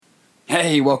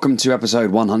Hey, welcome to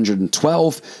episode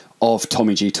 112 of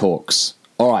Tommy G Talks.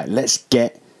 All right, let's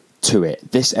get to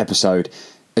it. This episode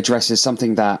addresses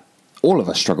something that all of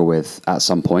us struggle with at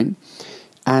some point,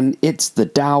 and it's the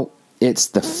doubt, it's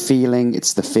the feeling,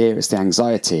 it's the fear, it's the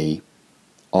anxiety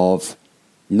of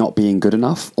not being good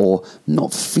enough or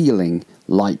not feeling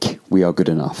like we are good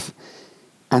enough.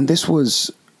 And this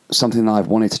was something that I've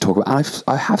wanted to talk about.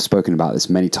 I have spoken about this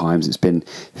many times. It's been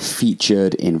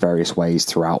featured in various ways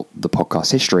throughout the podcast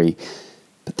history.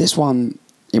 But this one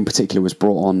in particular was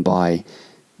brought on by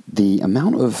the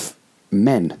amount of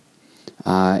men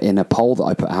in a poll that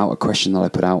I put out, a question that I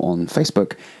put out on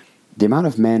Facebook, the amount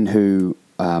of men who,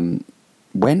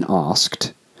 when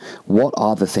asked, what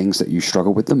are the things that you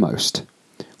struggle with the most,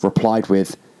 replied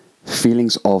with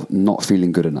feelings of not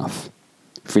feeling good enough,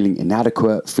 feeling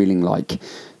inadequate, feeling like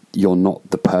you're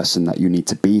not the person that you need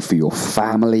to be for your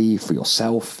family, for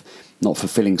yourself, not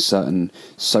fulfilling certain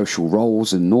social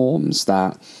roles and norms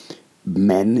that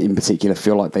men in particular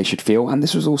feel like they should feel. And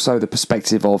this was also the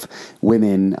perspective of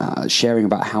women sharing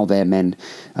about how their men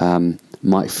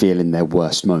might feel in their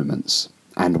worst moments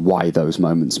and why those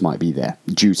moments might be there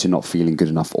due to not feeling good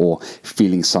enough or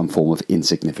feeling some form of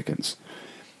insignificance.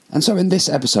 And so in this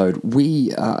episode,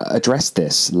 we addressed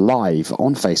this live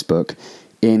on Facebook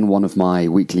in one of my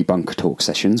weekly Bunker Talk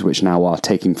sessions, which now are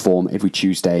taking form every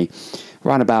Tuesday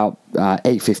around about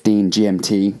 8:15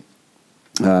 GMT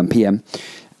PM.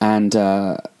 And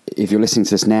if you're listening to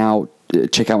this now,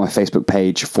 check out my Facebook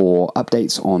page for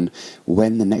updates on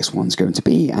when the next one's going to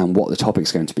be and what the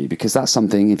topic's going to be, because that's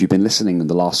something, if you've been listening in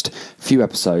the last few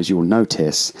episodes, you'll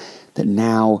notice that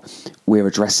now we're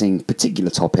addressing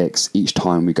particular topics each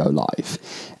time we go live.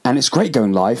 And it's great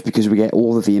going live because we get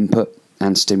all of the input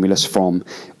and stimulus from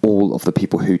all of the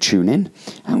people who tune in,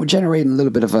 and we're generating a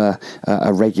little bit of a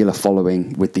regular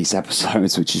following with these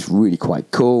episodes, which is really quite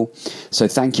cool. So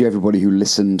thank you everybody who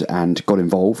listened and got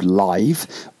involved live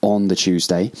on the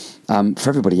Tuesday. For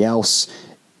everybody else,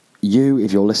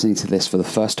 if you're listening to this for the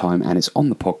first time and it's on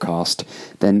the podcast,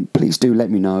 then please do let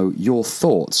me know your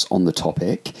thoughts on the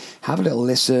topic. Have a little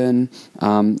listen,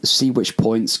 see which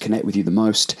points connect with you the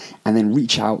most, and then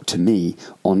reach out to me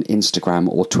on Instagram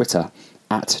or Twitter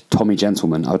at Tommy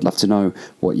Gentleman. I would love to know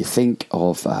what you think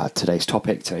of today's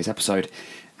topic, today's episode.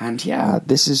 And yeah,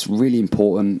 this is really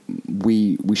important.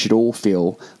 We should all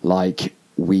feel like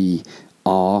we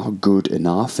are good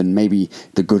enough, and maybe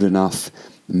the good enough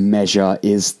measure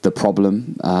is the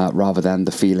problem rather than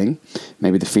the feeling.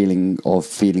 Maybe the feeling of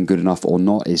feeling good enough or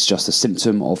not is just a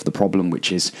symptom of the problem,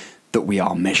 which is that we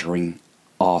are measuring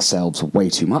ourselves way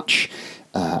too much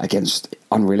against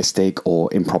unrealistic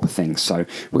or improper things. So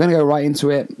we're going to go right into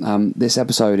it. This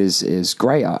episode is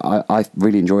great. I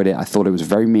really enjoyed it. I thought it was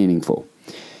very meaningful.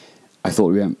 I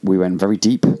thought we went very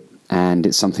deep, and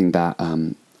it's something that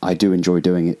I do enjoy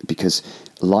doing it because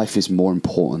life is more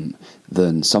important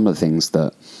than some of the things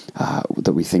that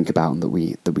we think about and that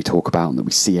we talk about and that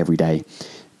we see every day.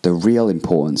 The real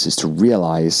importance is to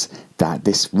realize that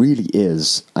this really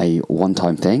is a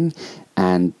one-time thing,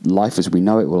 and life as we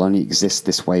know it will only exist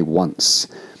this way once.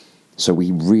 So we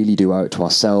really do owe it to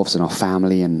ourselves and our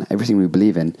family and everything we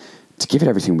believe in to give it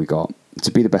everything we got,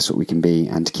 to be the best that we can be,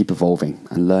 and to keep evolving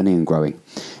and learning and growing.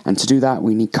 And to do that,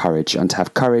 we need courage. And to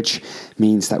have courage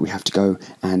means that we have to go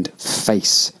and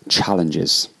face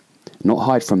challenges, not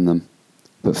hide from them,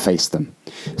 but face them.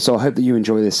 So I hope that you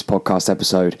enjoy this podcast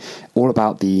episode, all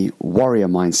about the warrior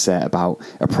mindset, about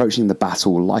approaching the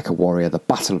battle like a warrior, the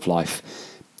battle of life.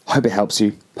 Hope it helps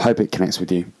you. Hope it connects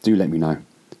with you. Do let me know.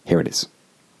 Here it is.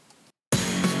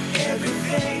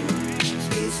 Everything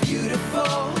is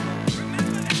beautiful,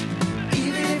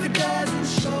 even if it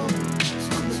doesn't show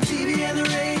on the TV and the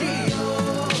radio.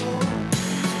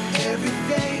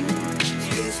 Everything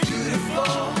is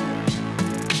beautiful.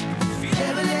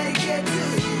 Never let it get to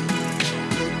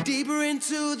you. Look deeper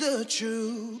into the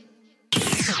truth.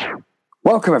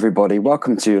 Welcome, everybody.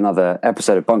 Welcome to another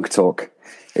episode of Bunker Talk.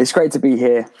 It's great to be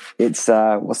here. It's,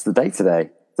 what's the date today?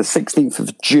 The 16th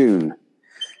of June.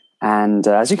 And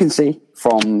as you can see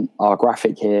from our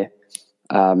graphic here,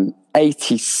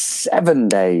 87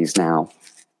 days now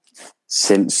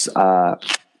since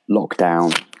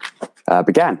lockdown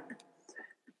began.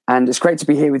 And it's great to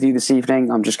be here with you this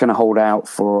evening. I'm just going to hold out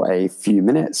for a few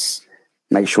minutes,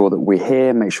 make sure that we're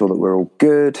here, make sure that we're all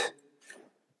good,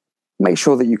 make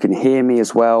sure that you can hear me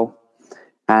as well.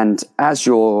 And as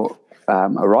you're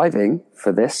arriving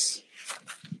for this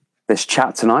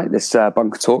chat tonight, this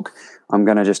Bunker Talk, I'm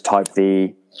going to just type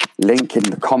the link in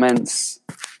the comments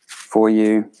for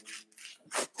you,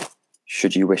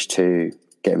 should you wish to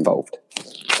get involved.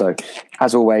 So,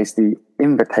 as always, the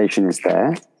invitation is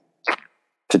there.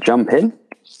 to jump in,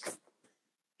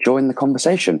 join the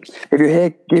conversation. If you're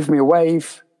here, give me a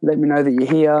wave. Let me know that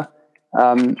you're here.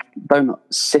 Don't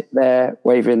sit there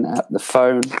waving at the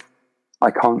phone.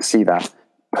 I can't see that.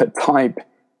 But type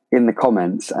in the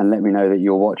comments and let me know that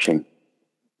you're watching.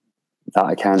 That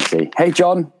I can see. Hey,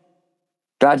 John.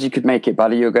 Glad you could make it,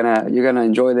 buddy. You're gonna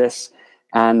enjoy this.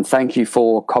 And thank you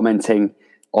for commenting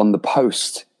on the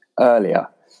post earlier.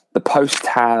 The post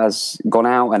has gone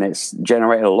out and it's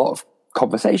generated a lot of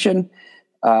conversation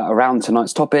around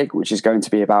tonight's topic, which is going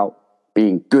to be about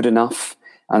being good enough.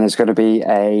 And there's going to be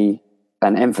an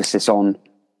emphasis on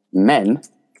men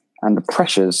and the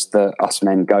pressures that us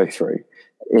men go through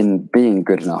in being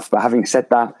good enough. But having said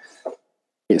that,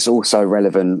 it's also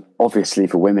relevant, obviously,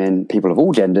 for women, people of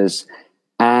all genders.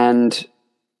 And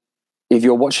if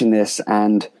you're watching this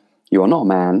and you are not a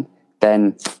man,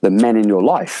 then the men in your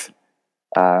life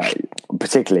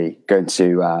particularly going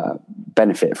to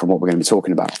benefit from what we're going to be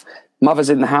talking about. Mother's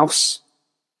in the house,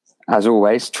 as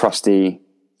always. Trusty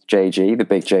JG, the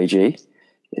big JG,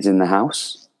 is in the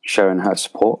house, showing her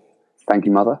support. Thank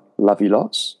you, Mother. Love you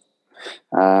lots.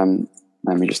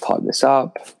 Let me just type this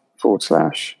up, /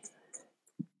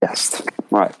 Yes.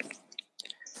 Right.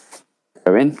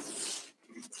 Go in.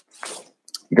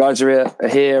 You guys are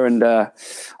here, and I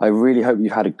really hope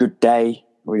you've had a good day.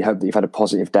 I really hope that you've had a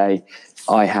positive day.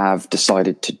 I have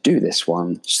decided to do this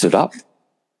one stood up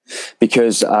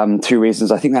because 2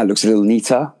 reasons. I think that looks a little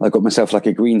neater. I got myself like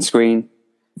a green screen.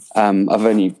 I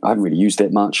haven't really used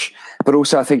it much, but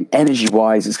also I think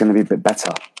energy-wise, it's going to be a bit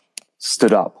better.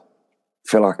 Stood up.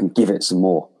 I feel like I can give it some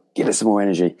more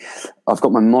energy. I've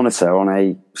got my monitor on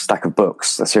a stack of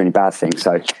books. That's the only bad thing.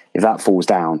 So if that falls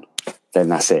down, then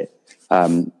that's it.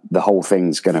 The whole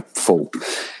thing's going to fall.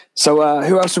 So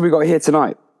who else have we got here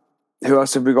tonight? Who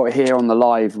else have we got here on the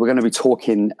live? We're going to be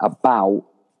talking about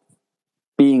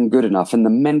being good enough and the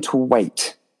mental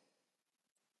weight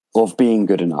of being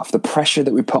good enough, the pressure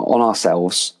that we put on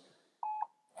ourselves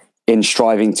in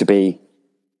striving to be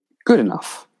good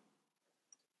enough.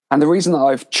 And the reason that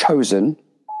I've chosen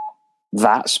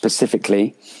that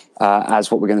specifically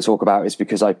as what we're going to talk about is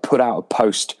because I put out a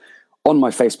post on my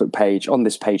Facebook page, on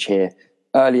this page here,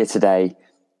 earlier today,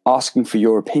 asking for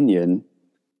your opinion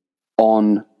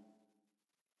on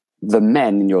the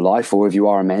men in your life, or if you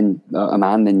are a man,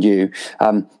 then you,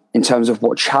 in terms of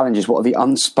what are the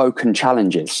unspoken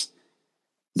challenges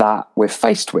that we're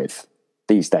faced with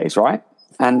these days, right?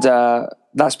 And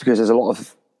that's because there's a lot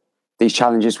of these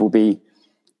challenges will be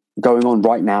going on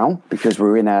right now because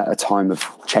we're in a time of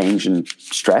change and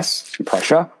stress and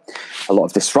pressure, a lot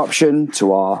of disruption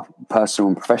to our personal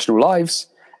and professional lives.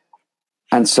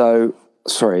 And so,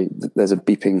 sorry, there's a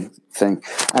beeping thing.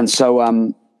 And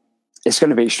so it's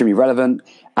going to be extremely relevant.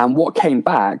 And what came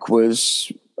back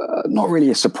was not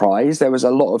really a surprise. There was a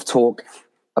lot of talk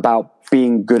about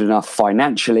being good enough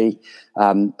financially,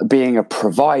 being a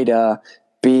provider,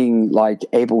 being like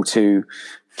able to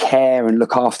care and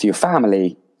look after your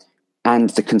family,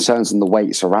 and the concerns and the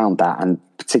weights around that, and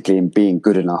particularly in being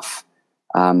good enough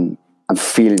and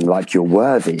feeling like you're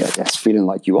worthy, I guess, feeling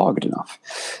like you are good enough.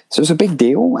 So it's a big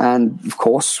deal. And of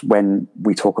course, when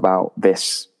we talk about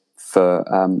this for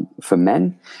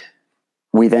men,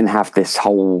 we then have this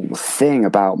whole thing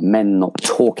about men not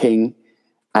talking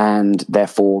and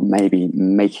therefore maybe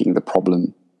making the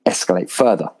problem escalate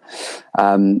further.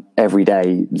 Every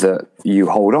day that you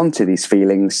hold on to these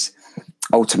feelings,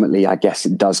 ultimately, I guess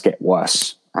it does get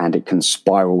worse and it can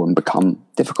spiral and become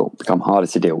difficult, become harder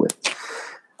to deal with.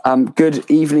 Good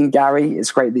evening, Gary.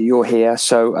 It's great that you're here.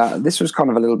 So this was kind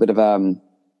of a little bit of an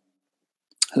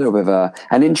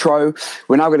intro.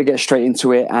 We're now going to get straight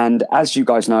into it. And as you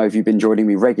guys know, if you've been joining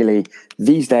me regularly,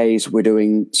 these days we're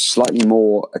doing slightly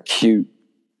more acute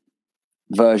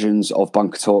versions of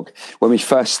Bunker Talk. When we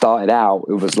first started out,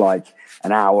 it was like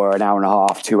an hour and a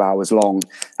half, 2 hours long.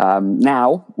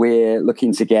 Now we're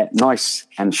looking to get nice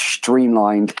and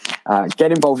streamlined,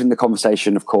 get involved in the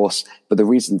conversation, of course, but the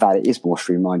reason that it is more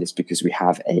streamlined is because we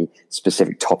have a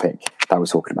specific topic that we're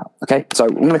talking about. Okay, so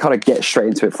I'm going to kind of get straight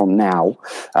into it from now.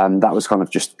 That was kind of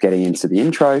just getting into the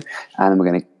intro, and then we're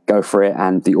going to go for it,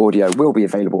 and the audio will be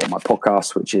available on my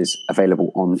podcast, which is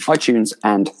available on iTunes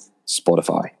and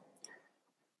Spotify.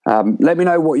 Let me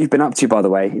know what you've been up to, by the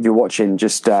way. If you're watching,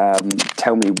 just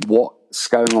tell me what's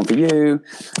going on for you.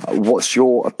 What's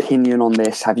your opinion on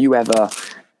this? Have you ever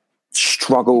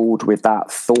struggled with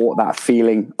that thought, that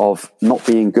feeling of not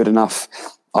being good enough?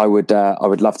 I would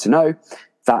love to know.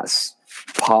 That's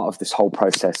part of this whole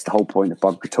process. The whole point of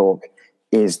Bunker Talk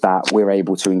is that we're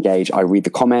able to engage. I read the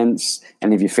comments,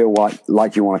 and if you feel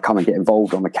like you want to come and get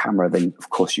involved on the camera, then of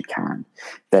course you can.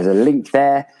 There's a link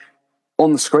there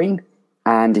on the screen.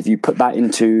 And if you put that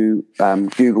into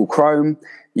Google Chrome,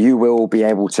 you will be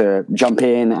able to jump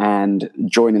in and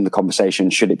join in the conversation.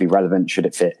 Should it be relevant? Should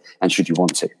it fit? And should you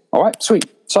want to? All right, sweet.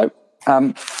 So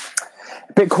a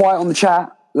bit quiet on the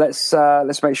chat. Let's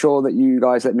make sure that you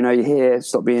guys let me know you're here.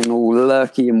 Stop being all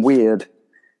lurky and weird.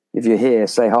 If you're here,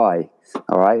 say hi.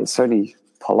 All right, it's only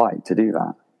polite to do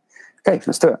that. Okay,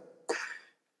 let's do it.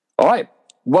 All right,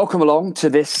 welcome along to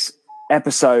this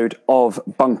episode of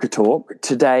Bunker Talk.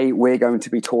 Today we're going to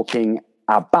be talking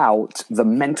about the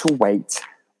mental weight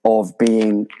of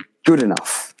being good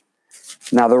enough.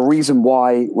 Now, the reason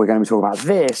why we're going to be talking about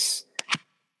this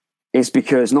is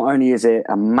because not only is it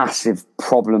a massive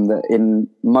problem that in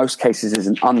most cases is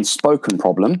an unspoken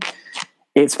problem,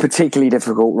 it's particularly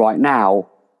difficult right now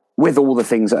with all the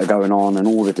things that are going on and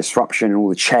all the disruption and all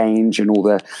the change and all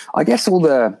the,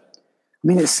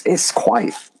 it's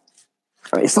quite,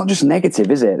 it's not just negative,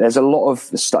 is it? There's a lot of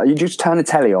stuff. You just turn the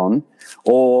telly on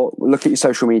or look at your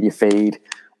social media feed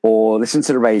or listen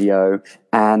to the radio,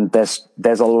 and there's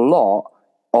a lot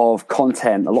of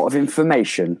content, a lot of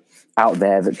information out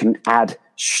there that can add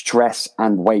stress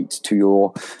and weight to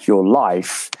your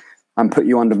life and put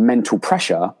you under mental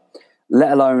pressure,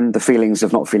 let alone the feelings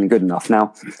of not feeling good enough.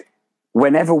 Now,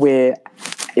 whenever we're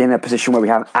in a position where we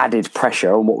have added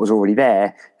pressure on what was already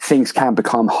there, things can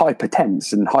become hyper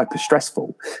tense and hyper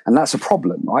stressful. And that's a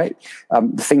problem, right?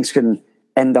 Things can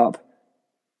end up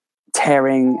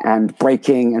tearing and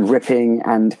breaking and ripping,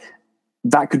 and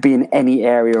that could be in any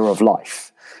area of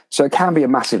life. So it can be a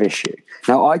massive issue.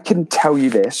 Now, I can tell you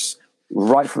this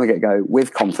right from the get-go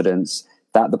with confidence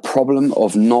that the problem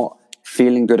of not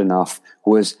feeling good enough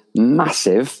was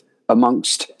massive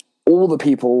amongst all the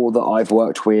people that I've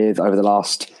worked with over the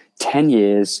last 10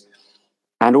 years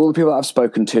and all the people that I've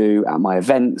spoken to at my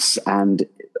events and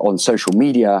on social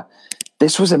media.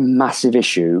 This was a massive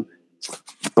issue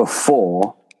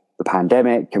before the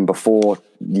pandemic and before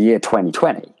the year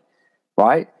 2020,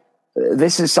 right?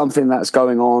 This is something that's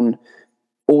going on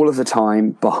all of the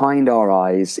time behind our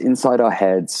eyes, inside our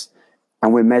heads,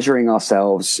 and we're measuring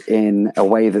ourselves in a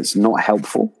way that's not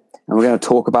helpful. And we're going to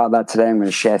talk about that today. I'm going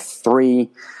to share 3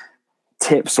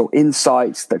 tips or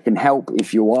insights that can help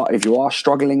if you are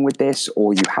struggling with this,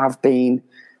 or you have been,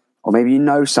 or maybe you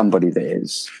know somebody that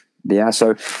is. Yeah,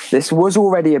 so this was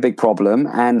already a big problem,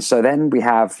 and so then we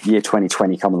have year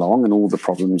 2020 come along and all the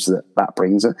problems that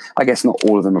brings. I guess not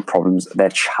all of them are problems; they're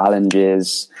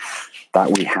challenges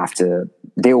that we have to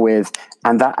deal with,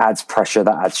 and that adds pressure,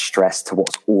 that adds stress to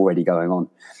what's already going on.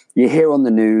 You hear on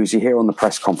the news, you hear on the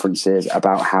press conferences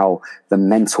about how the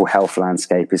mental health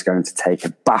landscape is going to take a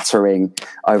battering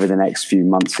over the next few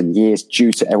months and years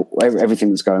due to everything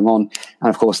that's going on. And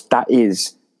of course, that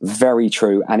is very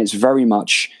true. And it's very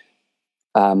much,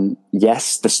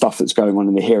 yes, the stuff that's going on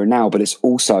in the here and now, but it's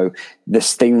also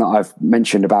this thing that I've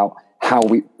mentioned about how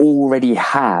we already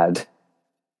had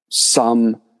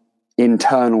some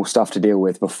internal stuff to deal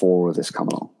with before all of this come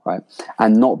along, right?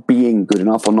 And not being good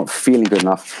enough or not feeling good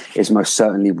enough is most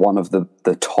certainly one of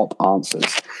the top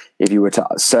answers. If you were to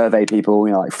survey people,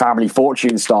 like family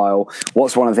fortune style,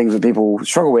 what's one of the things that people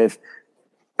struggle with?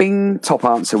 Bing, top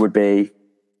answer would be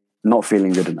not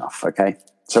feeling good enough, okay?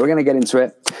 So we're going to get into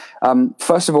it.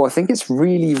 First of all, I think it's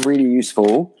really, really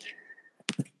useful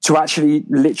to actually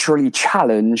literally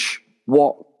challenge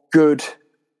what good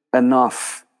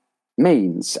enough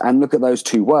means and look at those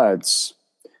 2 words.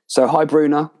 So hi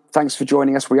Bruna, thanks for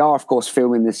joining us. We are of course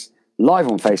filming this live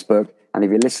on Facebook, and if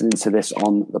you're listening to this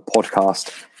on the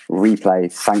podcast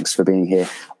replay, thanks for being here.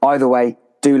 Either way,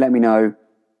 do let me know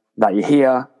that you're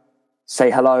here. Say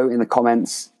hello in the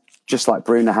comments just like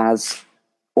Bruna has,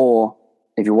 or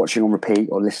if you're watching on repeat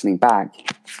or listening back,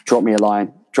 drop me a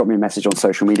line, drop me a message on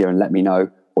social media and let me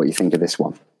know what you think of this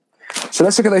one. So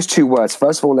let's look at those 2 words.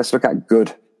 First of all, let's look at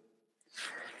good.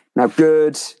 Now,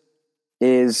 good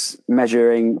is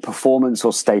measuring performance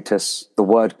or status. The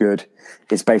word good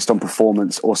is based on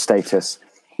performance or status,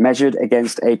 measured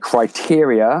against a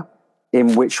criteria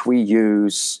in which we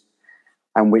use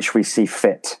and which we see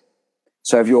fit.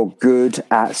 So if you're good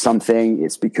at something,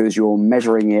 it's because you're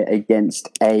measuring it against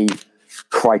a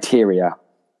criteria.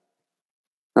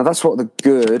 Now, that's what the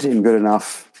good in good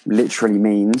enough literally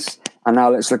means. And now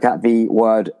let's look at the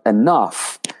word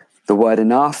enough. The word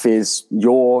enough is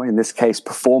your, in this case,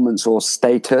 performance or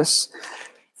status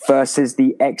versus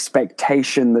the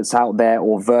expectation that's out there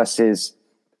or versus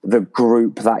the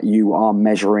group that you are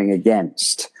measuring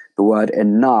against. The word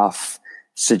enough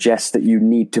suggests that you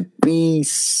need to be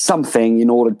something in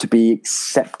order to be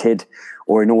accepted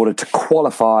or in order to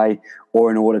qualify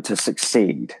or in order to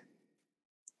succeed.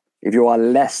 If you are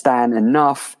less than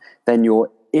enough, then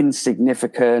you're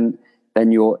insignificant,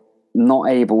 then you're not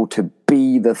able to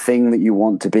be the thing that you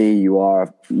want to be. You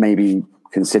are maybe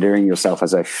considering yourself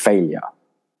as a failure.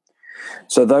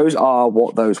 So those are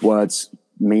what those words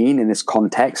mean in this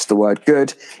context. The word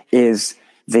good is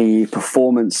the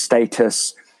performance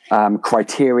status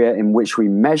criteria in which we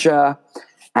measure,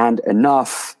 and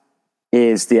enough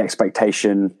is the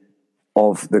expectation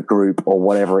of the group or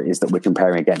whatever it is that we're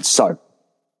comparing against. So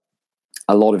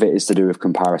a lot of it is to do with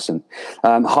comparison.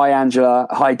 Hi, Angela.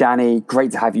 Hi, Danny.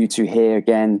 Great to have you two here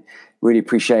again. Really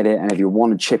appreciate it. And if you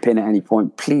want to chip in at any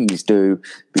point, please do.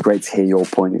 It'd be great to hear your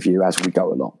point of view as we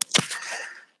go along.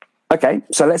 Okay,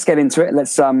 so let's get into it.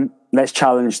 Let's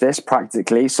challenge this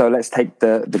practically. So let's take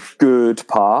the good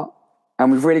part,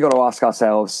 and we've really got to ask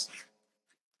ourselves,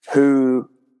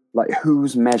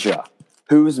 whose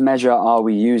measure are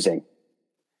we using?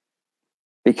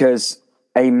 Because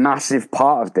a massive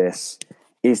part of this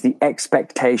is the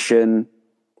expectation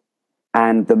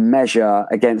and the measure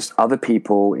against other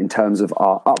people in terms of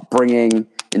our upbringing,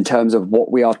 in terms of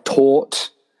what we are taught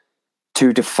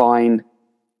to define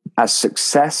as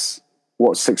success,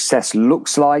 what success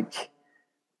looks like,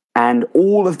 and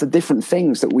all of the different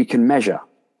things that we can measure.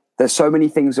 There's so many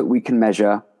things that we can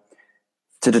measure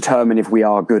to determine if we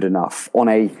are good enough on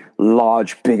a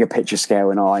large, bigger picture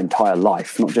scale in our entire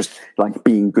life, not just like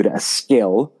being good at a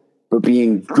skill, but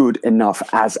being good enough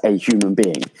as a human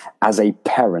being, as a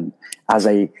parent, as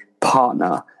a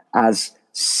partner, as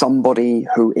somebody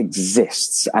who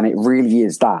exists. And it really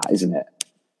is that, isn't it?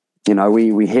 You know,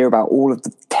 we hear about all of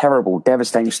the terrible,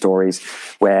 devastating stories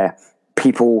where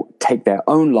people take their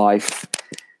own life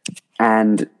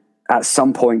and at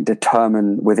some point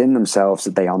determine within themselves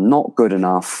that they are not good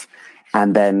enough,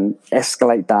 and then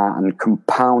escalate that and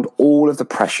compound all of the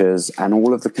pressures and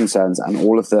all of the concerns and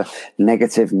all of the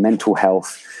negative mental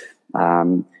health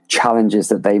challenges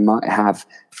that they might have,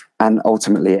 and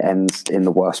ultimately it ends in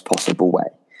the worst possible way.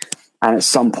 And at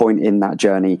some point in that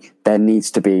journey, there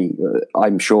needs to be,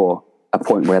 I'm sure, a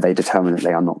point where they determine that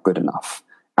they are not good enough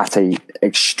at a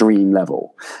extreme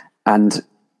level. And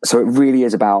so it really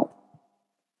is about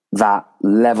that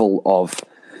level of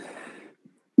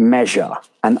measure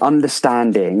and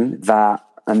understanding that,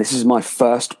 and this is my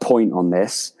first point on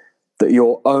this, that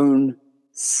your own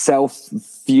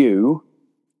self-view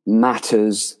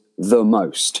matters the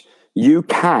most. You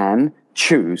can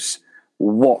choose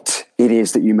what it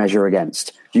is that you measure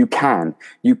against. You can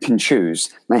choose.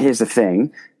 Now, here's the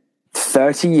thing.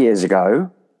 30 years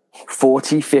ago,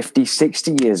 40, 50,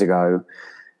 60 years ago,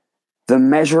 the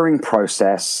measuring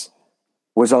process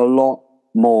was a lot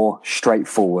more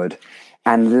straightforward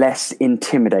and less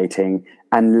intimidating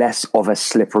and less of a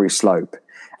slippery slope.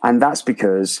 And that's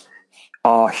because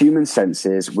our human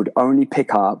senses would only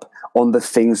pick up on the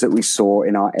things that we saw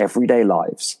in our everyday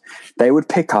lives. They would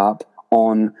pick up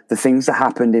on the things that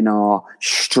happened in our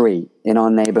street, in our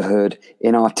neighborhood,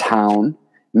 in our town,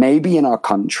 maybe in our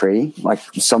country, like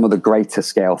some of the greater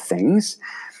scale things.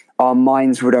 Our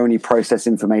minds would only process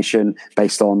information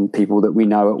based on people that we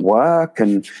know at work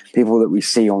and people that we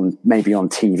see on maybe on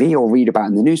TV or read about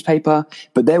in the newspaper.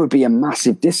 But there would be a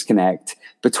massive disconnect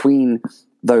between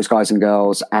those guys and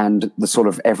girls and the sort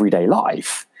of everyday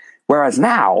life. Whereas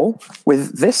now,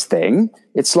 with this thing,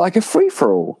 it's like a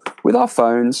free-for-all. With our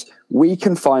phones, we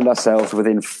can find ourselves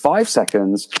within 5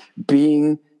 seconds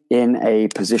being in a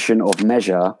position of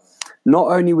measure, not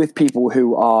only with people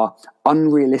who are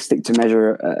unrealistic to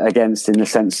measure against in the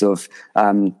sense of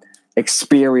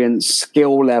experience,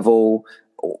 skill level,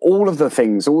 all of the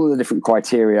things, all of the different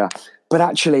criteria, but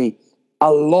actually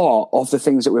a lot of the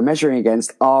things that we're measuring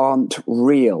against aren't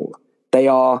real. They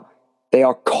are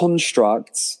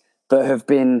constructs that have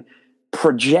been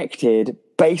projected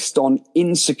based on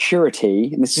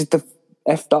insecurity, and this is the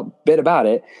effed up bit about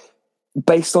it,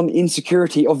 based on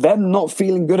insecurity of them not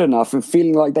feeling good enough and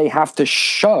feeling like they have to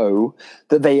show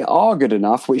that they are good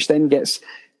enough, which then gets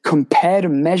compared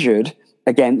and measured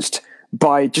against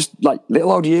by just like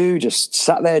little old you just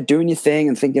sat there doing your thing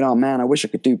and thinking, oh man, I wish I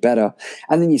could do better.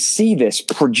 And then you see this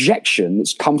projection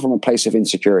that's come from a place of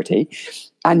insecurity,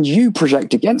 and you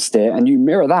project against it and you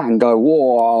mirror that and go,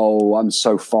 whoa, I'm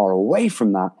so far away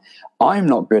from that. I'm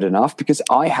not good enough because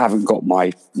I haven't got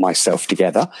myself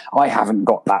together. I haven't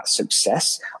got that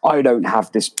success. I don't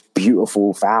have this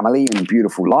beautiful family and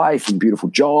beautiful life and beautiful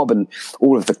job and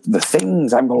all of the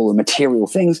things. I haven't got all the material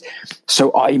things.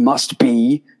 So I must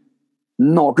be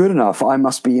not good enough. I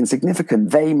must be insignificant.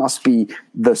 They must be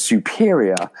the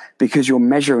superior because you're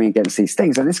measuring against these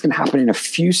things. And this can happen in a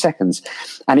few seconds.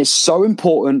 And it's so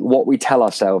important what we tell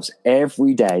ourselves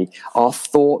every day. Our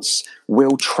thoughts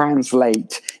will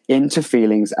translate into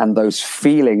feelings, and those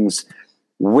feelings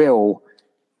will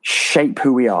shape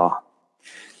who we are.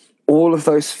 All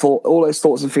those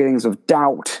thoughts and feelings of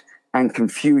doubt and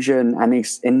confusion and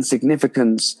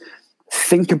insignificance,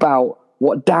 think about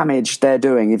what damage they're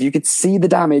doing. If you could see the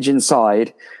damage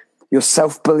inside, your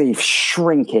self-belief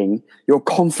shrinking, your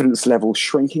confidence level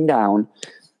shrinking down,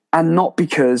 and not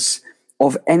because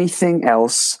of anything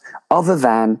else other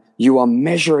than you are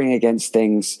measuring against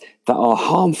things that are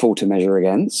harmful to measure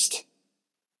against.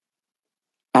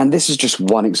 And this is just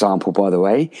one example, by the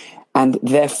way. And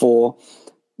therefore,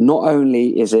 not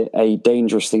only is it a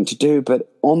dangerous thing to do,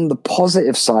 but on the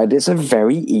positive side, it's a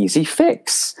very easy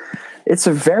fix. It's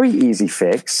a very easy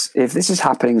fix. If this is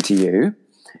happening to you,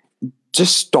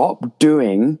 just stop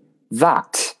doing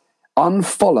that.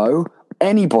 Unfollow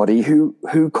anybody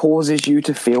who causes you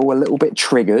to feel a little bit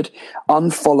triggered.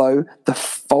 Unfollow the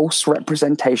false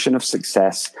representation of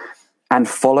success and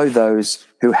follow those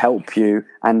who help you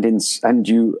and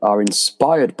you are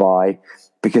inspired by,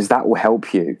 because that will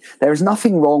help you. There is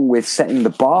nothing wrong with setting the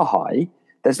bar high.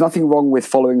 There's nothing wrong with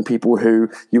following people who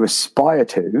you aspire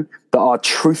to, that are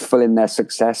truthful in their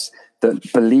success,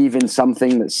 that believe in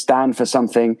something, that stand for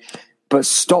something. But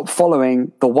stop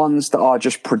following the ones that are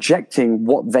just projecting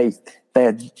what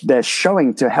they're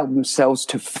showing to help themselves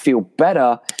to feel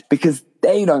better, because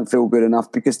they don't feel good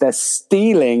enough, because they're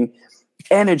stealing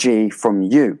energy from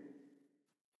you.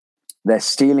 They're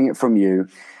stealing it from you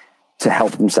to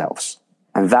help themselves.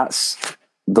 And that's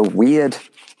the weird,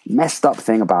 messed up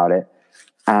thing about it.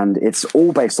 And it's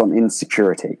all based on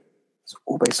insecurity. It's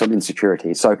all based on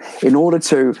insecurity. So in order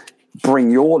to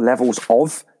bring your levels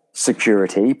of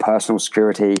security, personal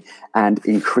security, and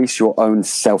increase your own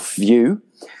self-view,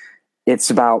 it's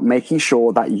about making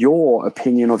sure that your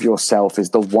opinion of yourself is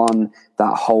the one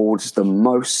that holds the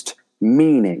most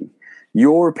meaning.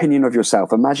 Your opinion of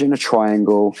yourself, imagine a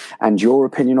triangle, and your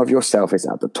opinion of yourself is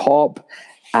at the top.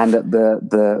 And at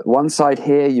the one side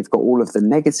here, you've got all of the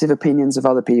negative opinions of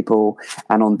other people.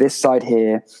 And on this side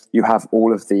here, you have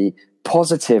all of the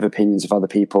positive opinions of other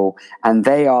people. And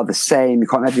they are the same. You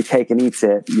can't have your cake and eat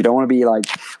it. You don't want to be like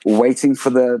waiting for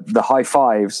the high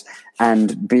fives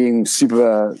and being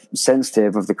super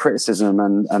sensitive of the criticism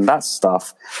and that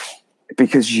stuff,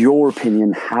 because your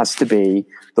opinion has to be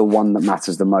the one that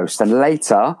matters the most. And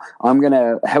later, I'm going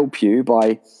to help you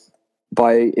by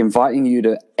inviting you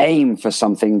to aim for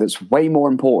something that's way more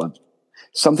important,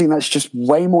 something that's just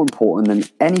way more important than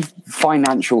any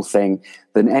financial thing,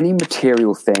 than any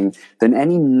material thing, than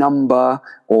any number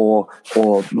or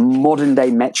modern day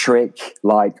metric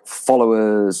like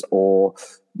followers or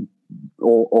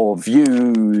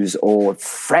views or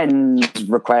friend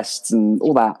requests and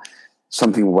all that.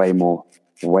 Something way more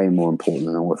important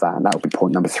than all of that. And that would be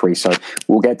point number 3. So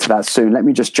we'll get to that soon. Let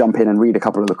me just jump in and read a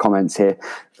couple of the comments here.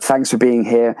 Thanks for being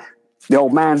here. The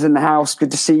old man's in the house.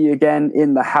 Good to see you again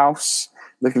in the house.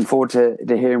 Looking forward to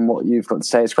hearing what you've got to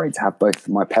say. It's great to have both of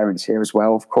my parents here as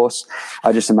well, of course.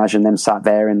 I just imagine them sat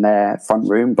there in their front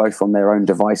room, both on their own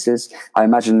devices. I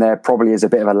imagine there probably is a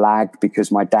bit of a lag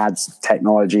because my dad's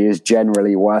technology is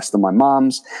generally worse than my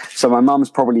mum's. So my mum's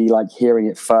probably like hearing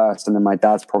it first, and then my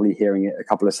dad's probably hearing it a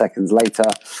couple of seconds later.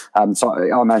 So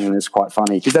I imagine it's quite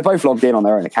funny because they're both logged in on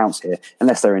their own accounts here,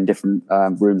 unless they're in different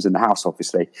rooms in the house,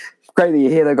 obviously. Great that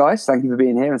you're here though, guys. Thank you for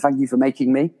being here, and thank you for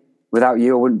making me. Without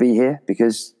you, I wouldn't be here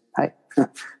because, hey,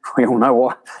 we all know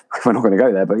what, we're not going to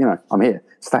go there, but, you know, I'm here.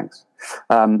 So thanks.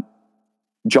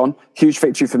 John, huge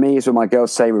victory for me is when my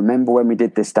girls say, remember when we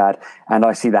did this, Dad? And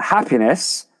I see the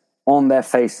happiness on their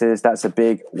faces. That's a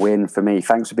big win for me.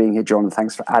 Thanks for being here, John, and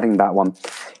thanks for adding that one.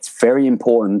 It's very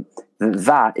important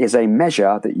that is a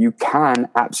measure that you can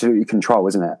absolutely control,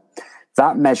 isn't it?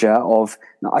 That measure of,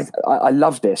 I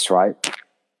love this, right?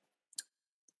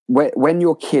 When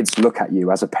your kids look at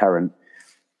you as a parent,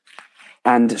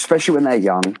 and especially when they're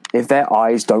young, if their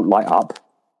eyes don't light up,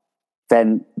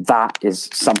 then that is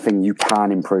something you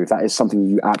can improve. That is something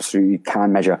you absolutely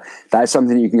can measure. That is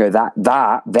something you can go,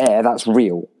 that's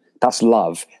real. That's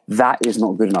love. That is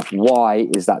not good enough. Why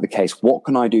is that the case? What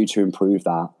can I do to improve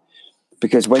that?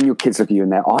 Because when your kids look at you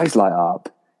and their eyes light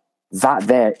up, that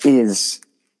there is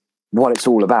what it's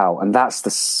all about. And that's the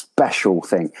special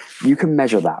thing. You can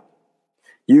measure that.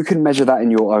 You can measure that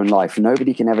in your own life.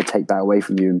 Nobody can ever take that away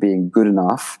from you and being good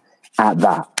enough at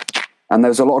that. And there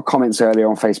was a lot of comments earlier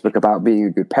on Facebook about being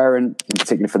a good parent, in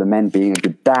particular for the men, being a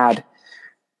good dad.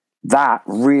 That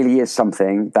really is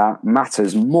something that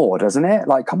matters more, doesn't it?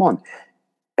 Like, come on.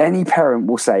 Any parent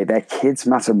will say their kids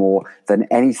matter more than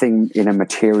anything in a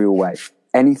material way.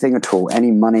 Anything at all,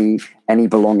 any money, any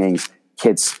belongings,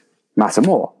 kids matter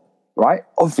more, right?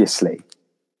 Obviously.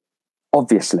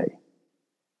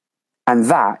 And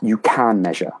that you can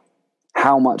measure.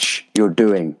 how much you're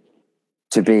doing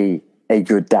to be a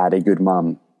good dad, a good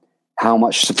mum, how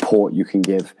much support you can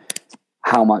give,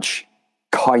 how much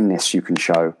kindness you can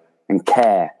show and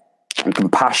care and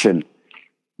compassion.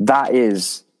 That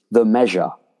is the measure,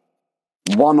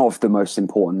 one of the most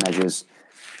important measures.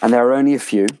 And there are only a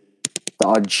few that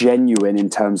are genuine in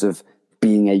terms of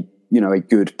being a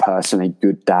good person, a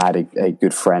good dad, a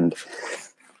good friend.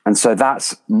 And so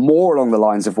that's more along the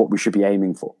lines of what we should be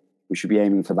aiming for. We should be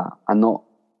aiming for that and not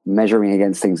measuring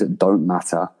against things that don't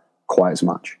matter quite as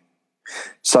much.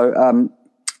 So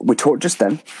we talked just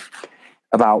then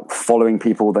about following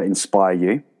people that inspire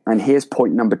you. And here's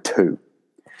point number 2.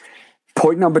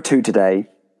 Point number 2 today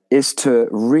is to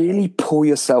really pull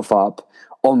yourself up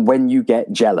on when you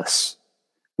get jealous.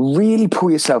 Really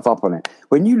pull yourself up on it.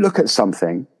 When you look at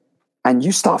something and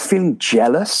you start feeling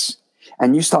jealous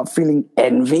and you start feeling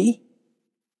envy,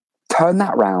 turn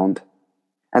that round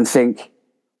and think,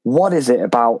 what is it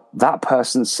about that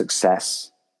person's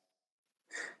success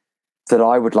that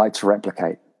I would like to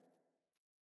replicate?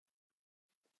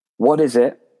 What is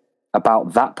it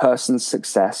about that person's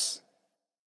success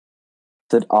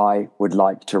that I would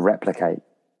like to replicate?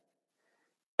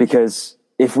 Because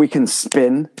if we can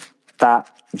spin that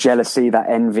jealousy, that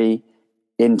envy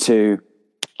into,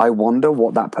 I wonder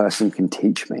what that person can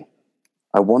teach me.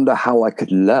 I wonder how I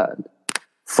could learn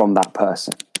from that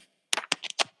person.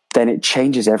 Then it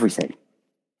changes everything,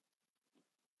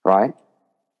 right?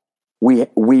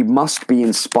 We must be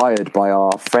inspired by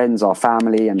our friends, our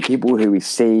family, and people who we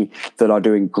see that are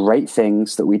doing great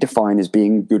things that we define as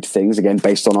being good things, again,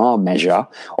 based on our measure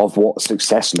of what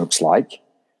success looks like.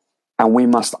 And we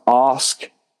must ask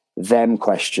them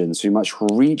questions. We must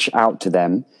reach out to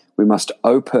them. We must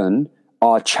open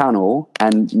our channel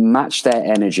and match their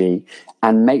energy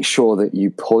and make sure that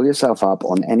you pull yourself up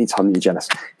on any time that you're jealous.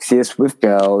 See this with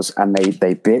girls, and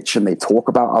they bitch and they talk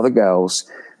about other girls.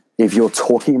 If you're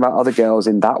talking about other girls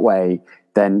in that way,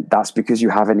 then that's because you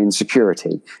have an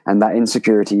insecurity. And that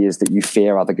insecurity is that you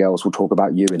fear other girls will talk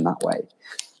about you in that way.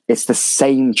 It's the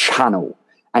same channel,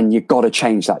 and you've got to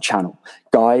change that channel.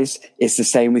 Guys, it's the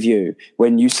same with you.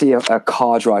 When you see a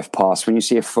car drive past, when you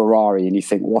see a Ferrari and you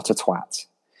think, what a twat,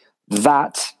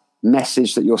 that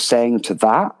message that you're saying to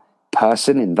that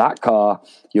person in that car,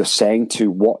 you're saying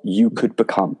to what you could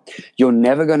become. You're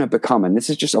never going to become, and this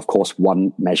is just, of course,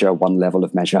 one measure, one level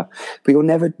of measure, but you're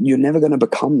never going to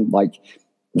become like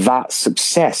that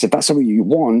success if that's something you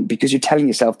want, because you're telling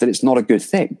yourself that it's not a good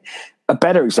thing. A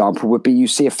better example would be you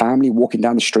see a family walking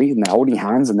down the street and they're holding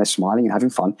hands and they're smiling and having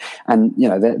fun, and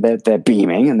they're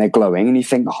beaming and they're glowing, and you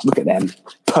think, oh, look at them,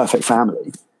 perfect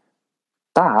family.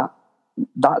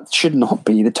 That should not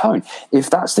be the tone. If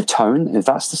that's the tone, if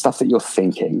that's the stuff that you're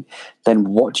thinking, then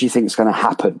what do you think is going to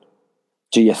happen?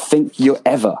 Do you think you're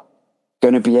ever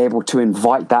going to be able to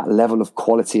invite that level of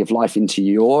quality of life into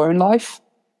your own life?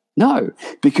 No,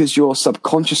 because you're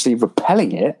subconsciously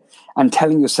repelling it and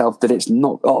telling yourself that it's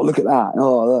not, oh, look at that.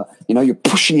 Oh, you're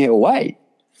pushing it away.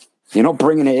 You're not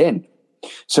bringing it in.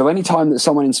 So anytime that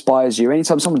someone inspires you,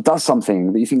 anytime someone does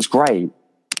something that you think is great,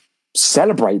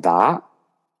 celebrate that.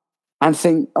 And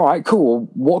think, all right, cool.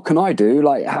 What can I do?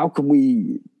 Like, how can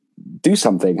we do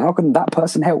something? How can that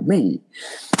person help me?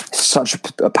 It's such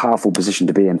a powerful position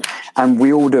to be in. And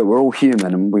we all do it. We're all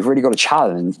human, and we've really got to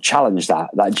challenge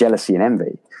that jealousy and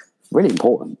envy. Really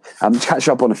important. To catch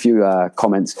up on a few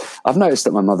comments, I've noticed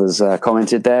that my mother's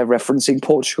commented there referencing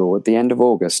Portugal at the end of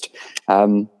August.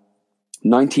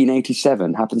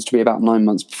 1987 happens to be about 9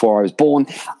 months before I was born.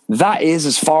 That is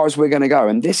as far as we're going to go.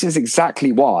 And this is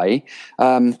exactly why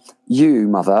you,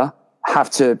 mother, have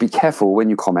to be careful when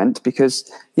you comment, because,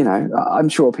 I'm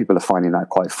sure people are finding that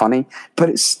quite funny, but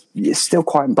it's still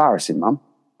quite embarrassing, Mum.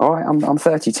 All right, I'm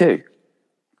 32.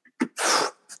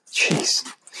 Jeez.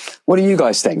 What do you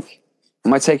guys think?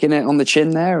 Am I taking it on the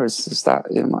chin there? Is that,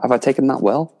 have I taken that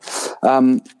well?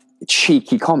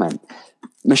 Cheeky comment.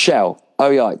 Michelle, oh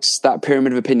yikes, that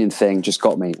pyramid of opinion thing just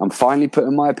got me. I'm finally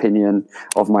putting my opinion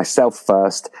of myself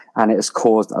first, and it has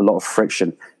caused a lot of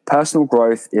friction. Personal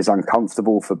growth is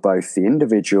uncomfortable for both the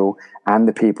individual and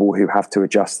the people who have to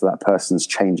adjust to that person's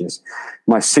changes.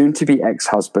 My soon-to-be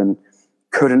ex-husband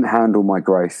couldn't handle my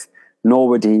growth, nor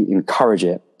would he encourage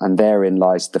it, and therein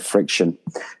lies the friction.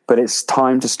 But it's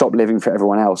time to stop living for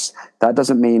everyone else. That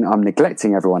doesn't mean I'm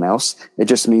neglecting everyone else. It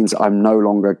just means I'm no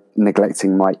longer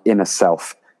neglecting my inner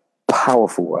self.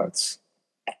 Powerful words.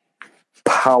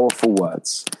 Powerful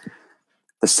words.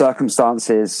 The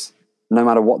circumstances, no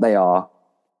matter what they are,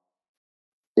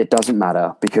 it doesn't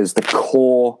matter, because the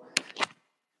core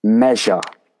measure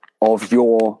of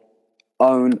your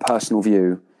own personal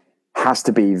view has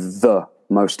to be the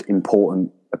most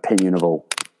important opinion of all.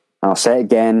 And I'll say it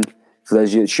again for those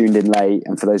of you that tuned in late,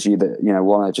 and for those of you that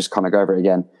want to just kind of go over it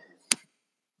again.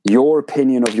 Your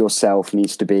opinion of yourself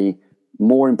needs to be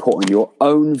more important. Your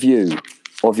own view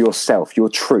of yourself, your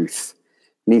truth,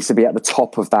 needs to be at the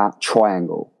top of that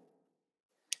triangle.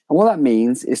 And what that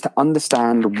means is to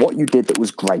understand what you did that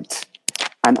was great,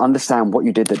 and understand what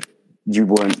you did that you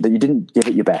didn't give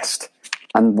it your best,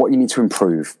 and what you need to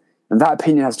improve. And that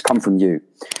opinion has to come from you.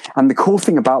 And the cool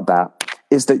thing about that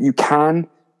is that you can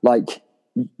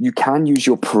use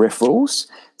your peripherals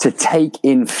to take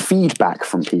in feedback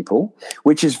from people,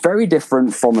 which is very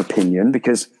different from opinion,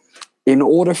 because in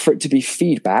order for it to be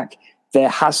feedback, there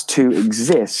has to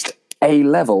exist a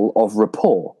level of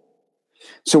rapport.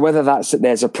 So whether that's that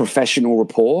there's a professional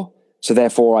rapport, so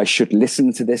therefore I should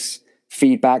listen to this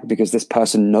feedback because this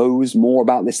person knows more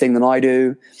about this thing than I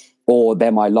do, or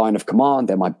they're my line of command,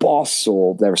 they're my boss,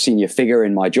 or they're a senior figure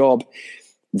in my job.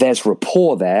 There's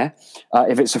rapport there.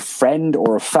 If it's a friend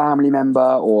or a family member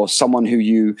or someone who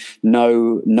you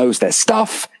know knows their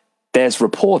stuff, there's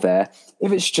rapport there.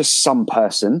 If it's just some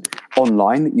person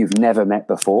online that you've never met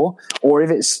before, or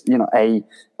if it's a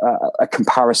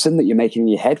comparison that you're making in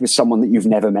your head with someone that you've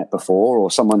never met before, or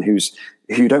someone who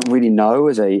you don't really know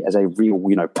as a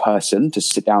real person to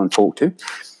sit down and talk to,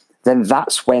 then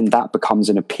that's when that becomes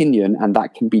an opinion, and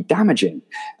that can be damaging.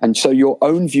 And so your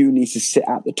own view needs to sit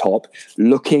at the top,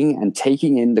 looking and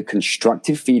taking in the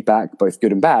constructive feedback, both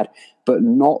good and bad, but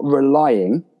not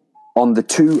relying on the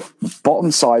two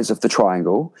bottom sides of the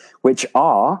triangle, which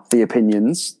are the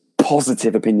opinions,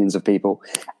 positive opinions of people,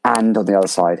 and on the other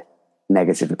side,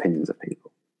 negative opinions of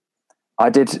people. I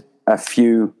did a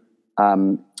few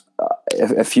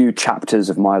chapters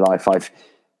of my life.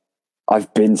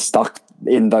 I've been stuck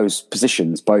in those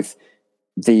positions, both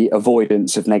the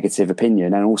avoidance of negative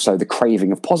opinion and also the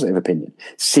craving of positive opinion,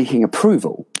 seeking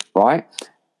approval, right?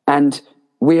 And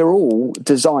we're all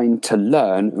designed to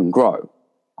learn and grow.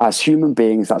 As human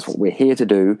beings, that's what we're here to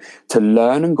do, to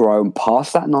learn and grow and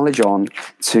pass that knowledge on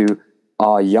to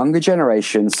our younger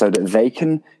generation so that they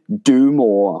can do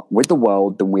more with the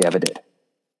world than we ever did.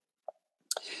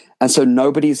 And so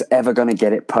nobody's ever going to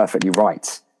get it perfectly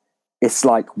right. It's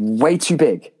like way too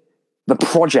big. The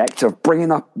project of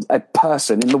bringing up a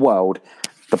person in the world,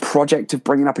 the project of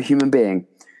bringing up a human being,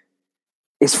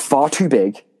 is far too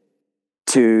big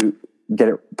to get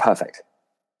it perfect.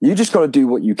 You just got to do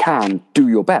what you can, do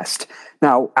your best.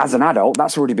 Now, as an adult,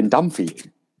 that's already been done for you.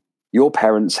 Your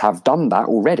parents have done that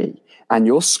already, and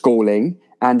your schooling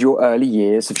and your early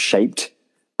years have shaped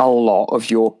a lot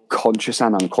of your conscious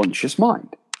and unconscious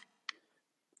mind.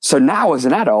 So now as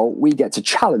an adult, we get to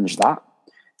challenge that,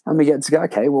 and we get to go,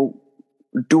 okay, well,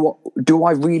 do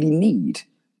I really need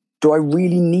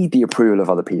the approval of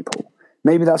other people?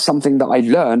 Maybe that's something that I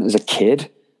learned as a kid,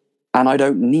 and I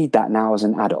don't need that now as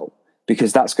an adult,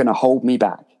 because that's going to hold me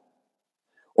back.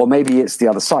 Or maybe it's the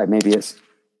other side. Maybe it's,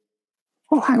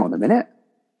 well, hang on a minute.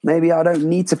 Maybe I don't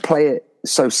need to play it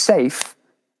so safe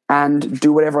and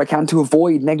do whatever I can to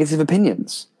avoid negative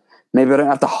opinions. Maybe I don't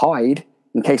have to hide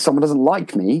in case someone doesn't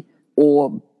like me,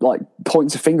 or like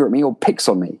points a finger at me or picks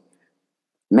on me.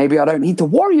 Maybe I don't need to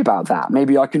worry about that.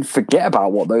 Maybe I can forget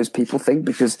about what those people think,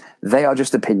 because they are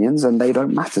just opinions and they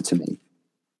don't matter to me.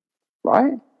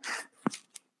 Right?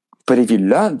 But if you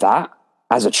learned that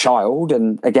as a child,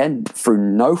 and again, through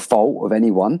no fault of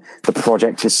anyone, the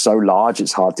project is so large,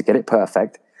 it's hard to get it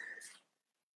perfect,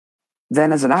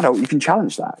 then as an adult, you can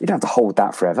challenge that. You don't have to hold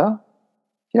that forever.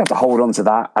 You don't have to hold on to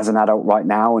that as an adult right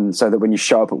now, and so that when you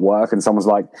show up at work and someone's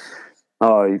like,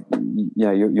 oh,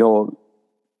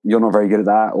 you're not very good at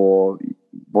that, or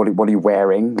what are you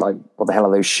wearing? Like, what the hell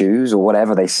are those shoes, or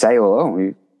whatever they say, or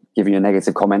you're giving you a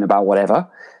negative comment about whatever.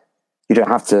 You don't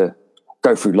have to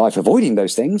go through life avoiding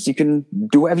those things. You can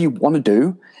do whatever you want to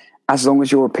do. As long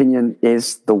as your opinion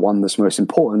is the one that's most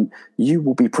important, you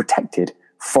will be protected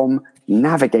from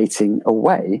navigating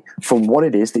away from what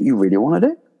it is that you really want to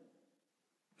do.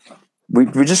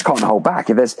 We just can't hold back.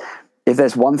 If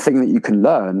there's one thing that you can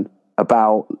learn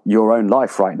about your own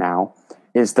life right now,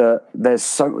 is that there's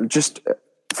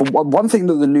for one thing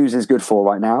that the news is good for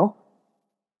right now,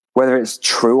 whether it's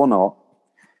true or not,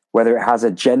 whether it has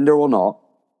a gender or not,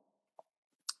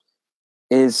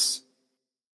 is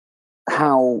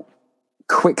how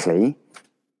quickly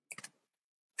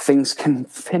things can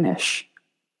finish,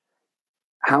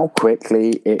 how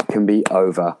quickly it can be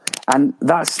over. And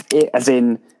that's it, as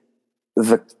in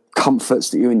the comforts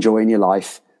that you enjoy in your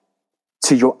life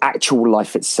to your actual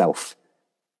life itself.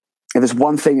 If there's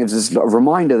one thing, if there's a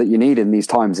reminder that you need in these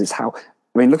times, is how,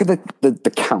 I mean, look at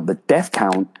the count. The death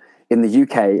count in the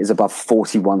UK is above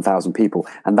 41,000 people.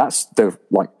 And that's the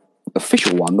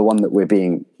official one, the one that we're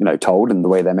being, told and the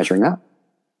way they're measuring that.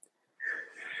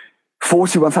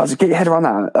 41,000, get your head around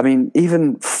that. I mean,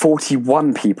 even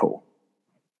 41 people,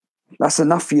 that's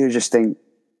enough for you to just think,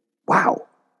 wow.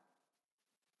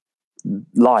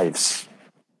 Lives,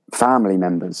 family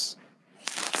members,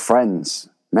 friends,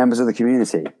 members of the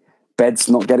community, beds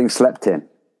not getting slept in.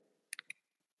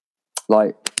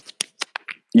 Like,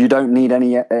 you don't need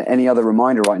any other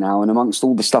reminder right now. And amongst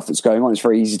all the stuff that's going on, it's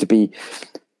very easy to be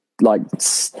like,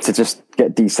 to just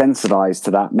get desensitized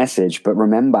to that message. But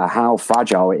remember how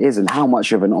fragile it is and how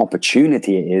much of an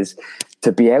opportunity it is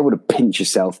to be able to pinch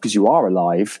yourself because you are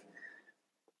alive.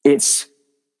 It's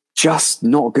just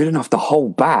not good enough to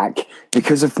hold back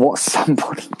because of what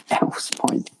somebody else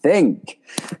might think.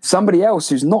 Somebody else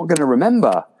who's not going to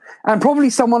remember, and probably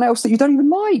someone else that you don't even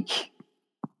like.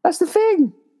 That's the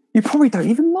thing. You probably don't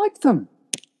even like them.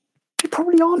 You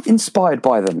probably aren't inspired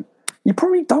by them. You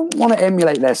probably don't want to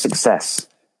emulate their success.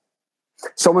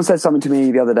 Someone said something to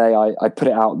me the other day. I put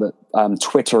it out that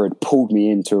Twitter had pulled me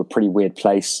into a pretty weird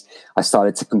place. I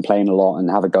started to complain a lot and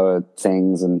have a go at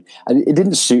things, and it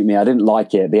didn't suit me. I didn't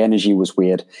like it. The energy was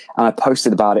weird. And I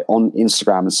posted about it on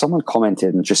Instagram, and someone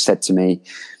commented and just said to me,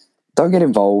 don't get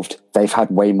involved. They've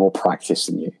had way more practice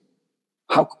than you.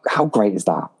 How great is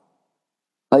that?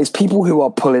 Like, it's people who are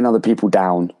pulling other people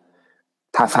down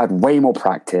have had way more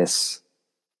practice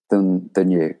than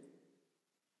you.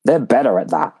 They're better at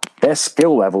that. Their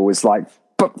skill level is like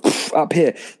up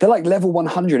here. They're like level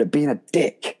 100 at being a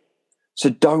dick. So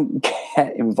don't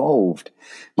get involved.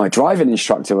 My driving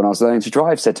instructor, when I was learning to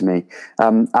drive, said to me at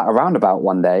a roundabout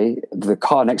one day, the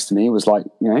car next to me was like,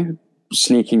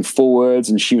 sneaking forwards,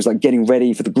 and she was like getting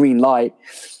ready for the green light.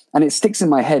 And it sticks in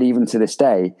my head even to this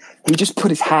day. He just put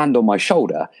his hand on my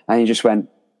shoulder and he just went,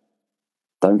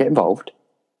 don't get involved.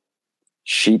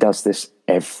 She does this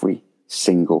every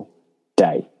single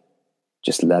day.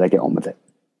 Just let her get on with it.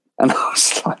 And I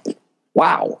was like,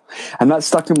 wow. And that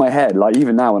stuck in my head. Like,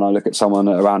 even now when I look at someone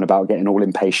around about getting all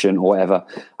impatient or whatever,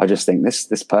 I just think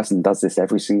this person does this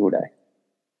every single day.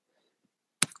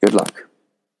 Good luck.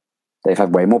 They've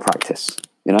had way more practice,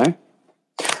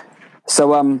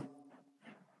 So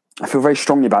I feel very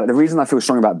strongly about it. The reason I feel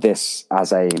strongly about this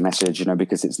as a message,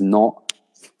 because it's not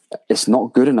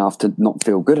good enough to not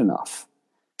feel good enough.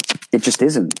 It just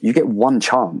isn't. You get one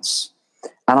chance.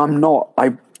 And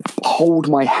I hold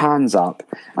my hands up,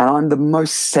 and I'm the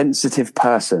most sensitive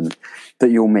person that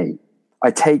you'll meet.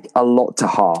 I take a lot to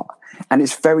heart, and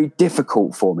it's very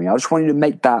difficult for me. I just want to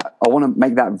make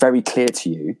that very clear to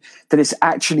you, that it's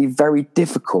actually very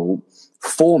difficult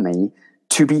for me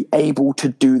to be able to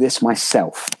do this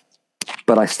myself,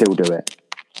 but I still do it.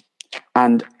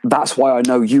 And that's why I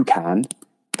know you can,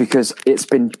 because it's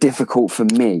been difficult for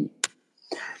me.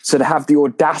 So to have the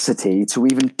audacity to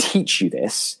even teach you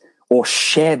this or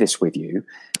share this with you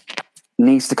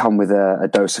needs to come with a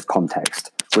dose of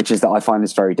context, which is that I find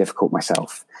this very difficult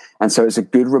myself. And so it's a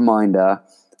good reminder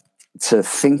to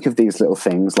think of these little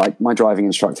things, like my driving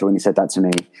instructor when he said that to me,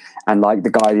 and like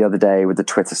the guy the other day with the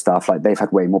Twitter stuff, like they've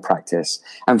had way more practice.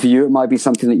 And for you, it might be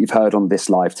something that you've heard on this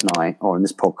live tonight or in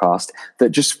this podcast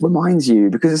that just reminds you,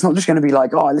 because it's not just going to be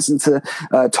like, oh, I listened to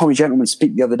Tommy Gentleman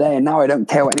speak the other day and now I don't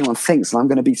care what anyone thinks and I'm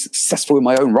going to be successful in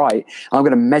my own right. I'm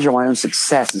going to measure my own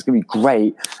success. It's going to be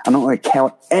great. I'm not going to care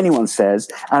what anyone says,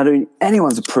 and I don't need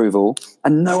anyone's approval,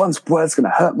 and no one's word's going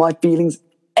to hurt my feelings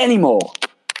anymore.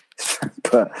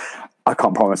 But I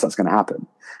can't promise that's going to happen,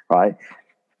 right?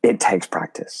 It takes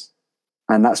practice.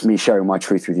 And that's me sharing my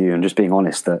truth with you and just being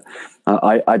honest that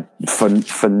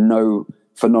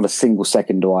for not a single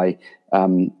second do I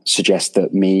suggest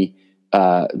that me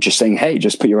just saying, hey,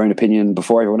 just put your own opinion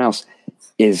before everyone else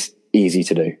is easy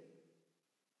to do.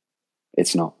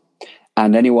 It's not.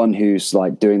 And anyone who's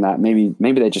like doing that, maybe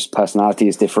their just personality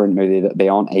is different. Maybe they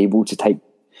aren't able to take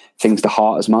things to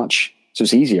heart as much. So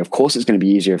it's easier. Of course, it's going to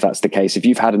be easier if that's the case. If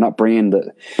you've had an upbringing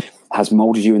that has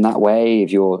molded you in that way,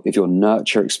 if your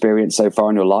nurture experience so far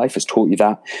in your life has taught you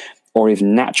that, or if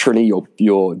naturally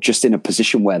you're just in a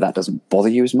position where that doesn't bother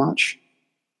you as much,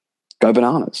 go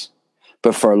bananas.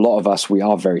 But for a lot of us, we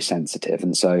are very sensitive,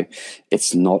 and so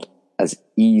it's not as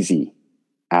easy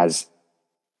as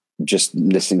just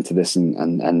listening to this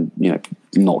and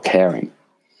not caring.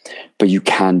 But you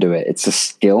can do it. It's a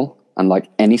skill. And like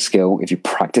any skill, if you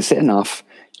practice it enough,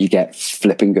 you get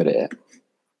flipping good at it.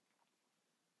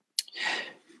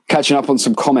 Catching up on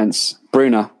some comments.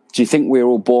 Bruna, do you think we're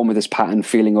all born with this pattern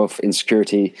feeling of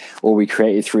insecurity, or we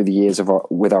created through the years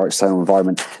with our external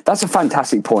environment? That's a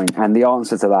fantastic point. And the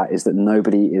answer to that is that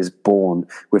nobody is born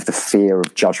with the fear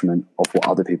of judgment of what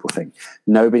other people think.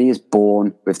 Nobody is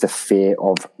born with the fear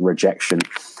of rejection.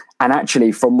 And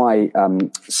actually, from my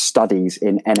studies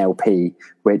in NLP,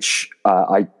 which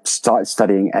I started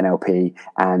studying NLP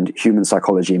and human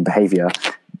psychology and behavior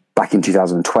back in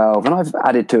 2012, and I've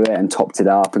added to it and topped it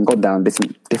up and gone down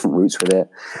different routes with it.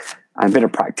 I've been a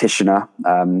practitioner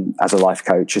as a life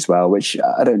coach as well, which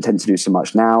I don't tend to do so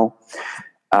much now.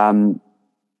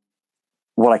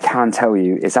 What I can tell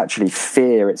you is actually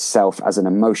fear itself as an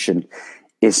emotion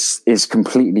is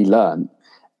completely learned.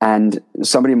 And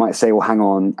somebody might say, well, hang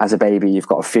on, as a baby, you've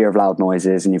got a fear of loud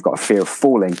noises and you've got a fear of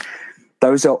falling.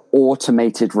 Those are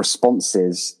automated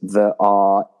responses that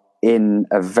are in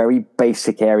a very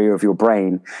basic area of your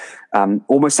brain,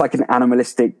 almost like an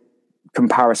animalistic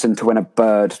comparison to when a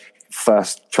bird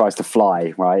first tries to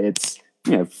fly, right? It's,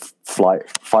 fight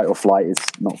or flight. It's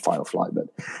not fight or flight, but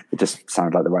it just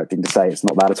sounded like the right thing to say. It's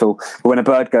not bad at all. But when a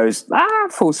bird goes,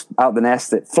 falls out the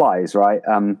nest, it flies, right?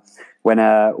 When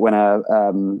a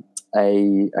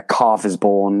calf is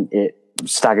born, it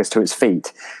staggers to its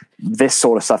feet. This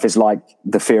sort of stuff is like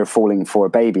the fear of falling for a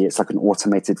baby. It's like an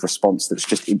automated response that's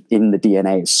just in the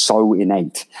DNA. It's so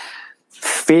innate.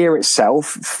 Fear itself,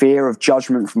 fear of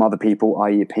judgment from other people,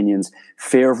 i.e. opinions,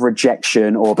 fear of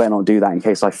rejection, or better not do that in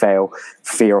case I fail,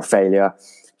 fear of failure.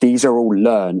 These are all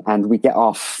learned, and we get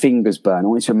our fingers burned. I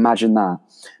want you to imagine that.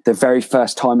 The very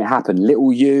first time it happened,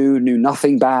 little you knew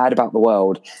nothing bad about the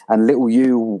world, and little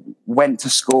you went to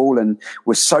school and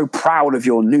was so proud of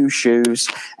your new shoes.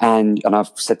 And I've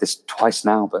said this twice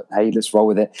now, but hey, let's roll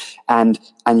with it. And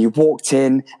you walked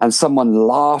in, and someone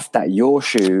laughed at your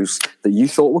shoes that you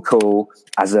thought were cool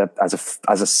as a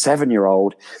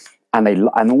 7-year-old,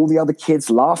 and all the other kids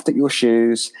laughed at your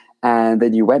shoes. And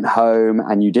then you went home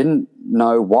and you didn't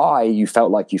know why you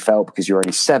felt like you felt because you were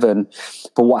only 7.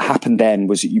 But what happened then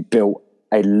was that you built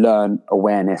a learned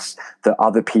awareness that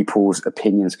other people's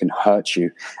opinions can hurt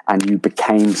you. And you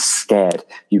became scared.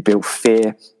 You built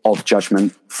fear of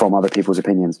judgment from other people's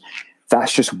opinions.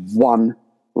 That's just one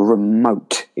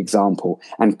remote example.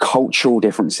 And cultural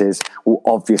differences will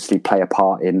obviously play a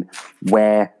part in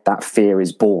where that fear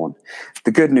is born.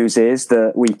 The good news is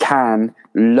that we can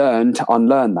learn to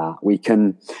unlearn that. We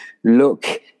can look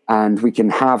and we can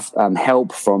have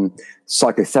help from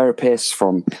psychotherapists,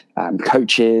 from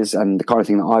coaches, and the kind of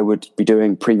thing that I would be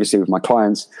doing previously with my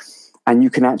clients. And you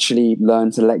can actually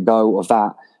learn to let go of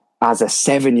that as a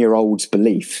 7-year-old's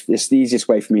belief. It's the easiest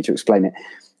way for me to explain it.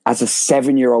 As a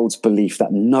 7-year-old's belief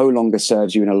that no longer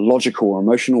serves you in a logical or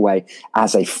emotional way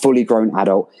as a fully grown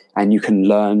adult, and you can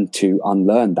learn to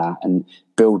unlearn that and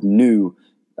build new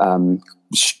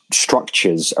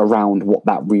structures around what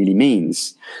that really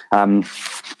means.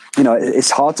 It's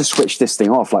hard to switch this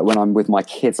thing off. Like when I'm with my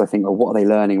kids, I think, what are they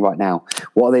learning right now?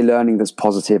 What are they learning that's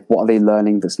positive? What are they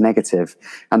learning that's negative?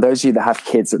 And those of you that have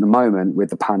kids at the moment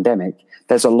with the pandemic,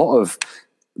 there's a lot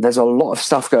of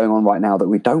stuff going on right now that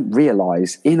we don't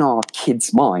realize in our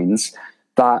kids' minds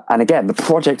that, and again, the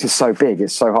project is so big,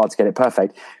 it's so hard to get it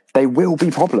perfect. There will be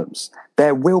problems.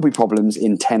 There will be problems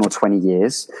in 10 or 20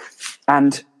 years.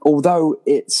 And although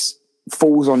it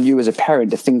falls on you as a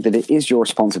parent to think that it is your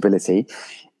responsibility,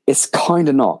 it's kind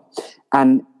of not.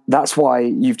 And that's why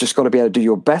you've just got to be able to do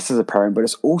your best as a parent, but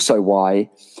it's also why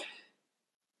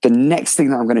the next thing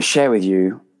that I'm going to share with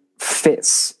you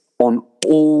fits on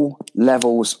all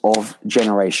levels of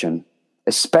generation,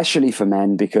 especially for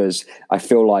men, because I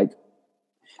feel like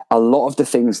a lot of the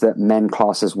things that men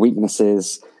class as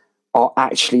weaknesses are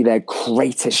actually their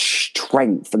greatest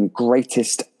strength and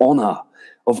greatest honor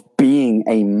of being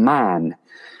a man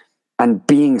and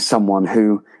being someone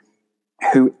who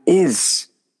is,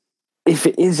 if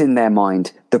it is in their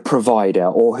mind, the provider,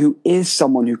 or who is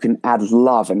someone who can add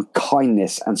love and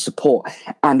kindness and support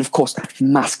and, of course,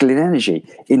 masculine energy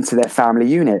into their family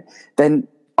unit, then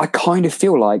I kind of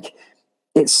feel like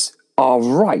it's our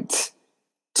right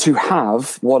to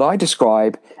have what I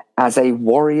describe as a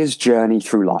warrior's journey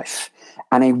through life.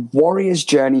 And a warrior's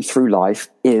journey through life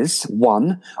is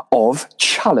one of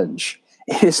challenge.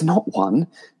 It is not one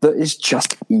that is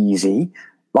just easy.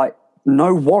 Like,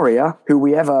 no warrior who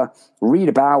we ever read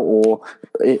about, or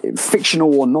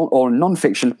fictional or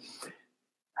non-fiction,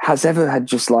 has ever had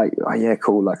just like, oh yeah,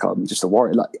 cool, like I'm just a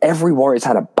warrior. Like every warrior's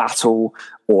had a battle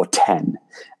or 10.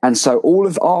 And so all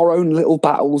of our own little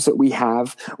battles that we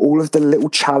have, all of the little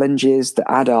challenges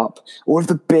that add up, all of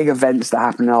the big events that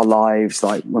happen in our lives,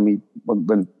 like when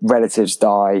relatives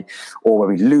die, or when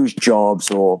we lose jobs,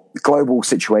 or global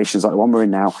situations like the one we're in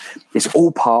now, it's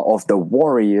all part of the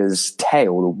warrior's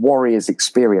tale, the warrior's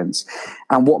experience.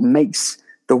 And what makes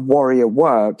the warrior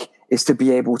work is to be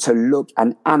able to look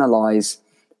and analyze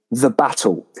the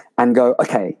battle and go,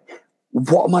 okay,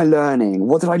 what am I learning?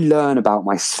 What did I learn about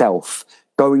myself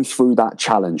going through that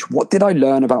challenge? What did I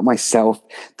learn about myself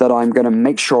that I'm going to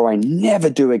make sure I never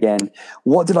do again?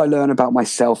 What did I learn about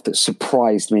myself that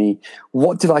surprised me?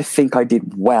 What did I think I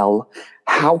did well?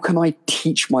 How can I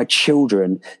teach my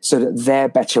children so that they're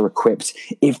better equipped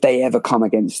if they ever come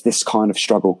against this kind of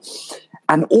struggle?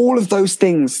 And all of those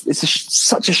things, it's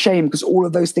such a shame because all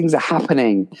of those things are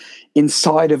happening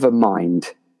inside of a mind,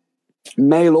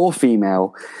 male or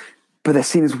female, but they're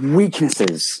seen as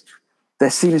weaknesses. They're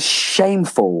seen as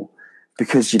shameful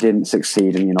because you didn't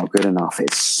succeed and you're not good enough.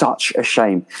 It's such a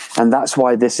shame. And that's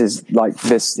why this is like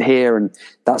this here. And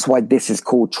that's why this is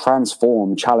called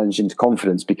Transform Challenge into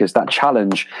Confidence, because that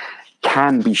challenge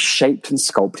can be shaped and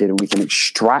sculpted and we can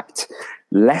extract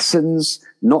lessons,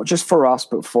 not just for us,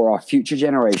 but for our future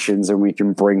generations. And we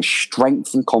can bring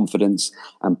strength and confidence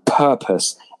and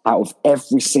purpose out of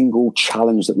every single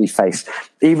challenge that we face,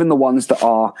 even the ones that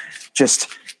are just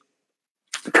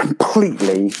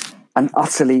completely and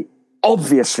utterly,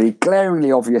 obviously,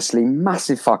 glaringly obviously,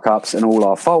 massive fuck ups and all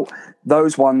our fault.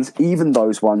 Those ones, even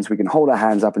those ones, we can hold our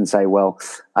hands up and say, well,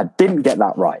 I didn't get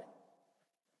that right.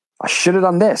 I should have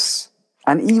done this.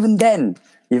 And even then,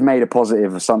 you've made a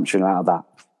positive assumption out of that.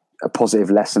 A positive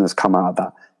lesson has come out of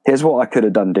that. Here's what I could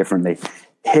have done differently.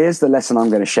 Here's the lesson I'm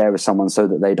going to share with someone so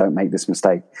that they don't make this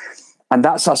mistake. And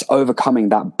that's us overcoming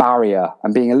that barrier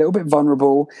and being a little bit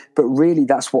vulnerable. But really,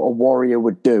 that's what a warrior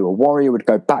would do. A warrior would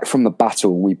go back from the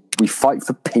battle. We fight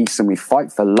for peace and we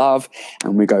fight for love.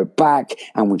 And we go back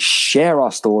and we share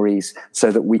our stories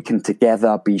so that we can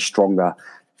together be stronger.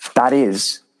 That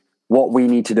is what we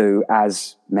need to do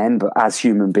as men, but as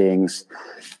human beings.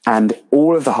 And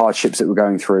all of the hardships that we're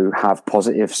going through have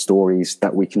positive stories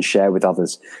that we can share with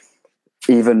others,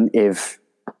 even if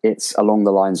it's along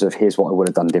the lines of here's what I would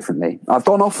have done differently. I've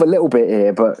gone off a little bit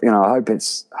here, but I hope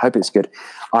it's good.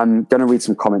 I'm going to read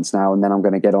some comments now, and then I'm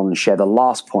going to get on and share the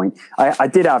last point. I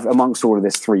did have amongst all of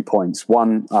this 3 points.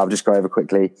 One, I'll just go over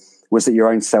quickly, was that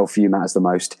your own self-view matters the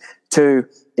most. 2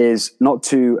 is not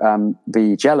to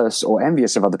be jealous or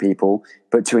envious of other people,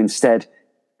 but to instead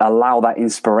allow that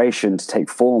inspiration to take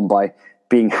form by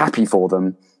being happy for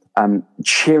them,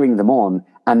 cheering them on,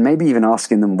 and maybe even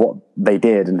asking them what they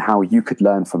did and how you could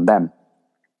learn from them.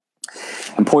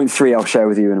 And point 3, I'll share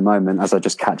with you in a moment as I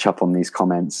just catch up on these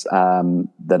comments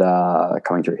that are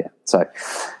coming through here. So,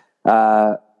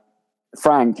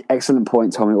 Frank, excellent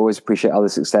point, Tommy. Always appreciate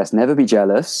others' success. Never be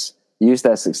jealous. Use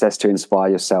their success to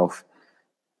inspire yourself.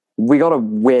 We got to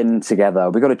win together.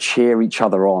 We got to cheer each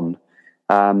other on.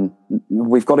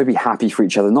 We've got to be happy for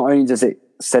each other. Not only does it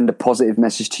send a positive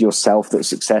message to yourself that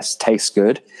success tastes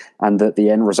good and that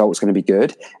the end result is going to be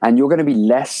good, and you're going to be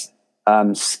less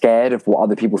scared of what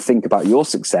other people think about your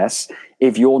success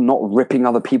if you're not ripping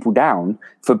other people down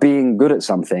for being good at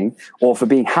something or for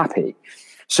being happy.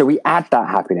 So we add that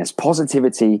happiness.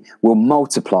 Positivity will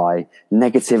multiply.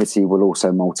 Negativity will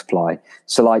also multiply.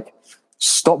 So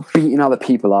stop beating other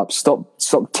people up. Stop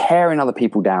tearing other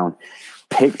people down.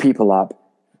 Pick people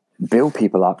up, build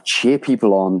people up, cheer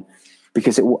people on,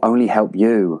 because it will only help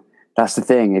you. That's the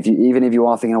thing. Even if you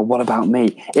are thinking, oh, what about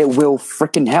me? It will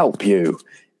freaking help you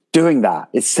doing that.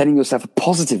 It's sending yourself a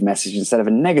positive message instead of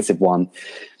a negative one.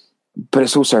 But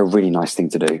it's also a really nice thing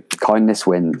to do. Kindness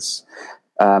wins.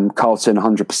 Carlton,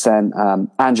 100%.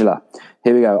 Angela,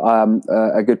 here we go.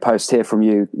 A good post here from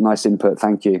you. Nice input.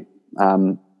 Thank you.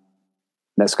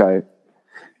 Let's go.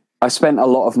 I spent a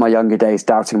lot of my younger days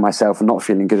doubting myself and not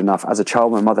feeling good enough. As a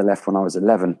child, my mother left when I was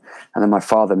 11, and then my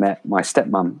father met my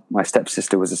stepmom. My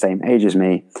stepsister was the same age as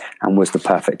me and was the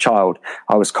perfect child.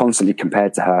 I was constantly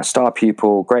compared to her. Star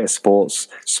pupil, great at sports,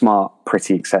 smart,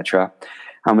 pretty, etc.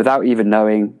 And without even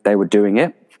knowing they were doing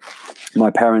it, my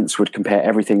parents would compare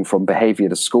everything from behavior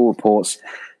to school reports.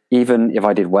 Even if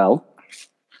I did well,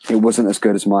 it wasn't as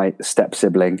good as my step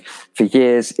sibling. For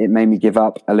years, it made me give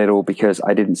up a little because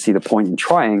I didn't see the point in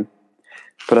trying.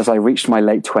 But as I reached my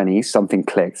late 20s, something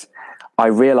clicked. I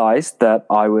realized that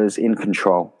I was in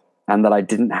control and that I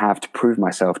didn't have to prove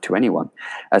myself to anyone.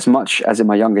 As much as in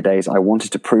my younger days, I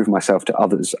wanted to prove myself to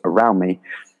others around me,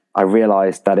 I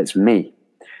realized that it's me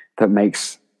that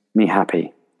makes me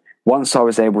happy. Once I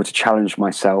was able to challenge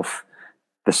myself,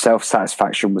 the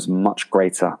self-satisfaction was much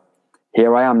greater.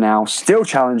 Here I am now, still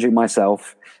challenging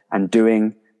myself and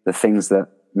doing the things that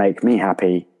make me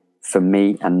happy for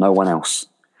me and no one else.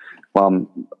 Well,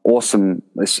 awesome.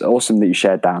 It's awesome that you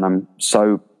shared that. And I'm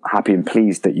so happy and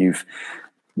pleased that you've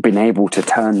been able to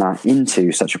turn that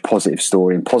into such a positive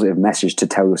story and positive message to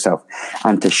tell yourself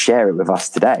and to share it with us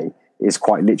today is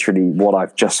quite literally what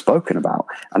I've just spoken about.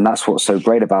 And that's what's so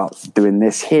great about doing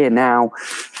this here now.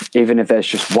 Even if there's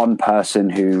just one person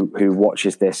who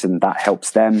watches this and that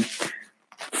helps them,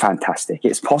 fantastic.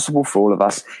 It's possible for all of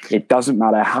us. It doesn't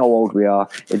matter how old we are.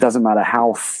 It doesn't matter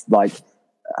how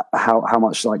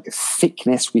much like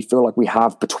thickness we feel like we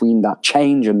have between that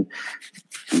change and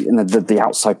the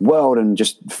outside world, and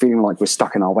just feeling like we're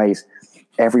stuck in our ways.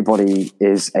 Everybody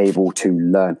is able to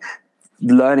learn.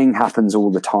 Learning happens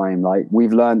all the time. Like,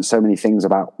 we've learned so many things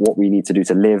about what we need to do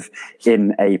to live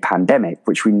in a pandemic,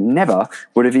 which we never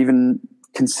would have even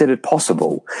considered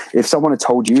possible. If someone had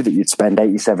told you that you'd spend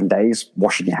 87 days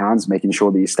washing your hands, making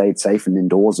sure that you stayed safe and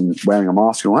indoors and wearing a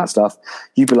mask and all that stuff,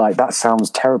 you'd be like, that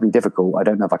sounds terribly difficult. I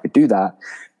don't know if I could do that.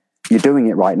 You're doing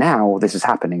it right now. This is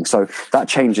happening. So that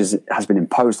change has been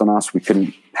imposed on us. We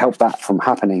couldn't help that from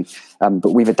happening,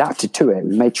 but we've adapted to it.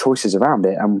 We've made choices around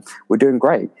it, and we're doing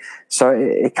great. So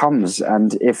it comes.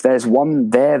 And if there's one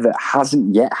there that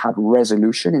hasn't yet had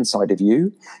resolution inside of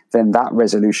you, then that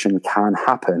resolution can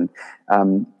happen.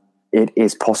 It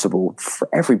is possible for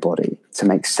everybody to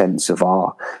make sense of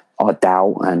our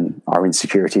doubt and our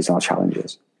insecurities and our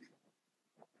challenges.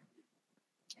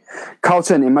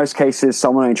 Carlton, in most cases,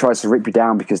 someone only tries to rip you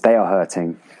down because they are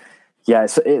hurting. Yeah,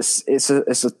 it's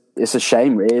a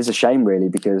shame. It is a shame, really,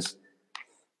 because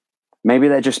maybe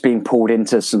they're just being pulled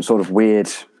into some sort of weird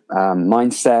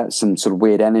mindset, some sort of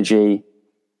weird energy.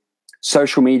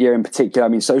 Social media in particular, I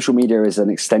mean, social media is an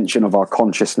extension of our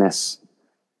consciousness.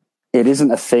 It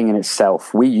isn't a thing in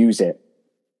itself. We use it.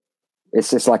 It's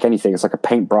just like anything. It's like a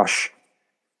paintbrush.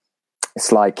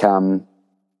 It's like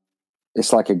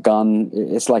a gun.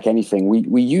 It's like anything.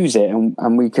 We use it,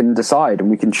 and we can decide, and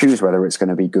we can choose whether it's going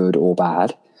to be good or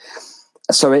bad.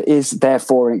 So it is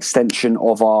therefore an extension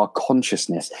of our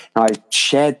consciousness. Now, I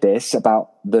shared this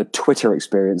about the Twitter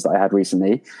experience that I had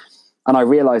recently, and I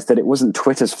realized that it wasn't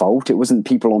Twitter's fault. It wasn't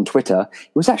people on Twitter.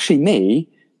 It was actually me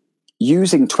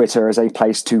using Twitter as a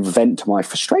place to vent my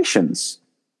frustrations,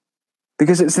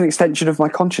 because it's an extension of my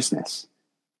consciousness.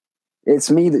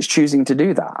 It's me that's choosing to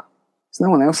do that. It's no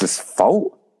one else's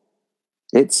fault.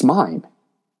 It's mine.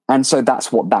 And so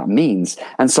that's what that means.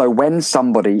 And so when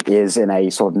somebody is in a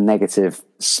sort of negative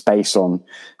space on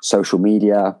social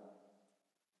media,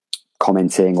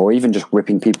 commenting, or even just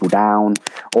ripping people down,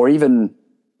 or even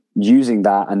using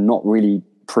that and not really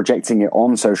projecting it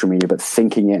on social media, but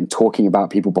thinking it and talking about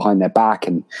people behind their back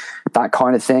and that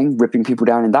kind of thing, ripping people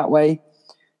down in that way,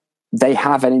 they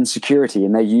have an insecurity,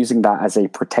 and they're using that as a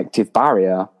protective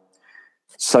barrier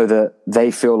so that they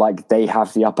feel like they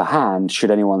have the upper hand should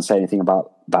anyone say anything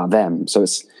about them. So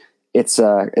it's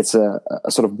a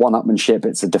sort of one-upmanship.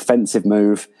 It's a defensive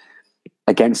move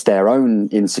against their own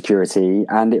insecurity,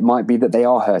 and it might be that they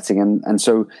are hurting. And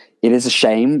so it is a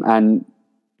shame, and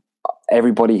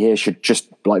everybody here should just,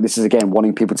 like, this is again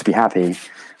wanting people to be happy.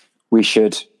 We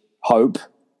should hope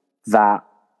that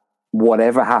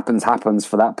whatever happens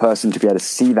for that person to be able to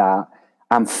see that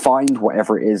and find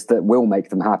whatever it is that will make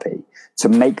them happy, to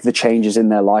make the changes in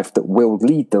their life that will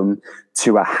lead them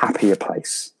to a happier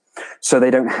place. So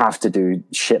they don't have to do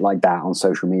shit like that on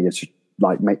social media to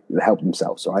help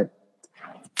themselves, right?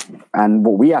 And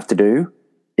what we have to do,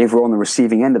 if we're on the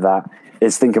receiving end of that,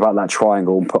 is think about that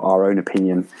triangle and put our own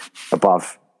opinion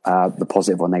above the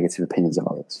positive or negative opinions of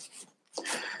others.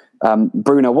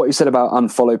 Bruno, what you said about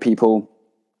unfollow people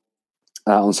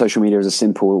on social media is a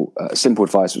simple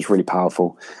advice, which is really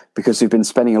powerful, because we've been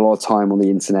spending a lot of time on the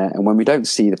internet, and when we don't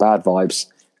see the bad vibes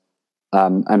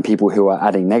and people who are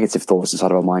adding negative thoughts inside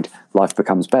of our mind, life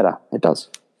becomes better. It does.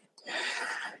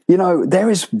 You know, there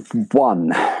is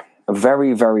a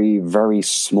very, very, very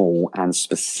small and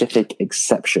specific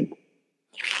exception.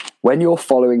 When you're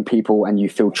following people and you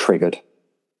feel triggered,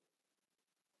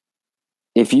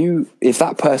 if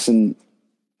that person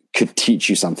could teach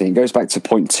you something, it goes back to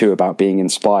point 2 about being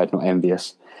inspired, not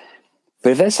envious.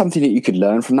 But if there's something that you could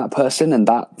learn from that person, and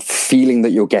that feeling that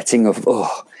you're getting of,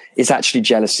 it's actually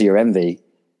jealousy or envy,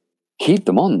 keep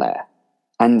them on there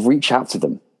and reach out to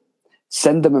them.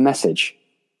 Send them a message.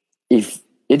 If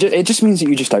it just means that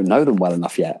you just don't know them well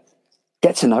enough yet.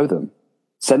 Get to know them.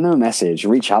 Send them a message,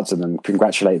 reach out to them,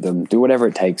 congratulate them, do whatever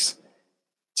it takes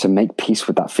to make peace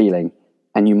with that feeling,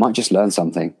 and you might just learn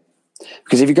something.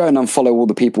 Because if you go and unfollow all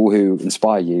the people who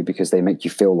inspire you because they make you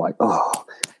feel like,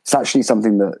 it's actually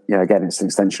something that, again, it's an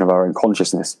extension of our own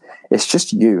consciousness. It's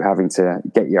just you having to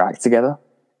get your act together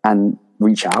and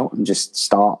reach out and just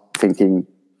start thinking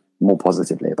more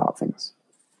positively about things.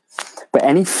 But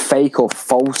any fake or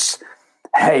false,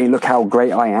 hey, look how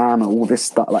great I am, and all this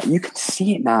stuff, like, you can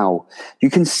see it now.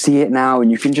 You can see it now,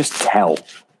 and you can just tell.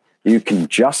 You can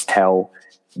just tell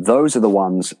those are the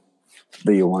ones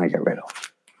that you want to get rid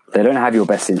of. They don't have your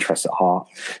best interests at heart.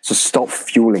 So stop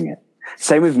fueling it.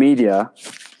 Same with media.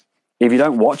 If you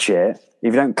don't watch it,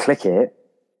 if you don't click it,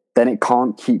 then it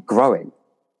can't keep growing.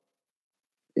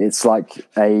 It's like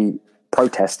a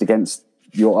protest against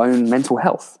your own mental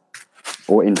health,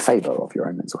 or in favor of your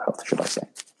own mental health, should I say.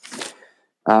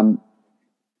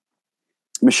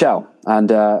 Michelle,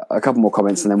 and a couple more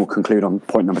comments, and then we'll conclude on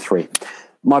point number 3.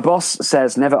 My boss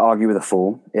says never argue with a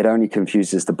fool. It only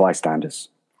confuses the bystanders.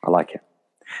 I like it.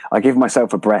 I give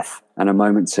myself a breath and a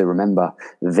moment to remember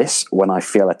this when I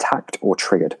feel attacked or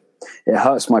triggered. It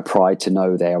hurts my pride to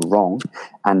know they are wrong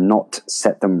and not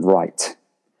set them right,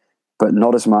 but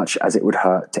not as much as it would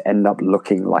hurt to end up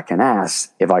looking like an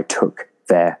ass if I took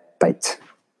their bait.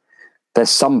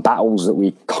 There's some battles that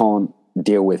we can't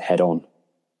deal with head on.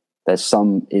 There's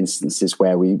some instances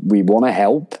where we want to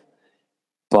help,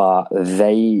 but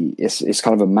it's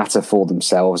kind of a matter for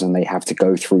themselves, and they have to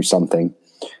go through something.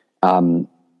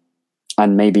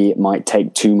 And maybe it might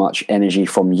take too much energy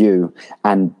from you,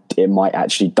 and it might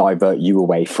actually divert you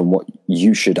away from what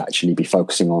you should actually be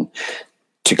focusing on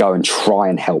to go and try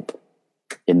and help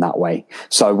in that way.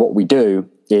 So what we do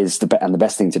is the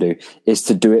best thing to do is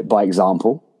to do it by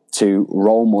example, to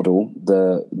role model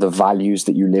the values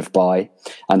that you live by,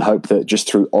 and hope that just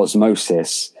through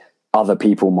osmosis, other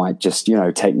people might just,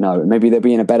 take note. Maybe they'll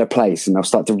be in a better place and they'll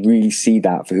start to really see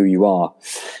that for who you are.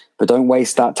 But don't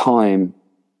waste that time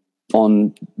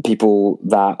on people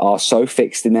that are so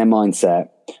fixed in their mindset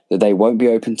that they won't be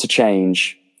open to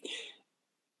change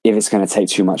if it's going to take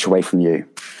too much away from you.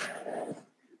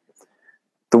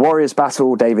 The Warriors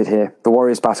Battle, David here. The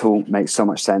Warriors Battle makes so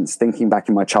much sense. Thinking back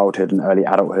in my childhood and early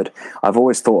adulthood, I've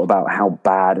always thought about how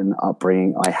bad an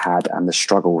upbringing I had and the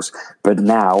struggles. But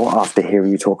now, after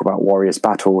hearing you talk about Warriors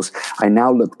Battles, I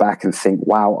now look back and think,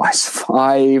 wow, I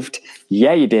survived.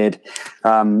 Yeah, you did.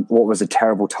 What was a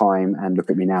terrible time, and look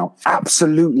at me now.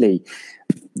 Absolutely.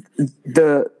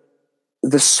 The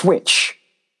switch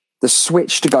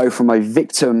to go from a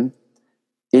victim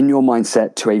in your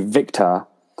mindset to a victor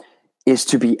is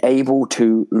to be able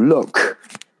to look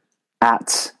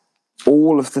at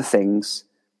all of the things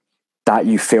that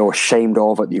you feel ashamed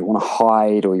of, or that you want to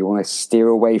hide, or you want to steer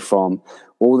away from,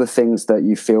 all the things that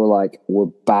you feel like were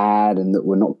bad and that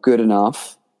were not good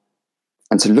enough,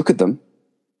 and to look at them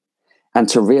and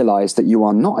to realize that you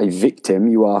are not a victim.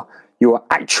 You are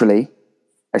actually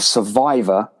a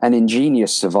survivor, an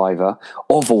ingenious survivor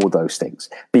of all those things,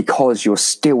 because you're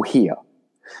still here.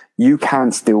 You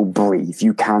can still breathe.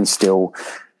 You can still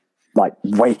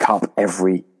wake up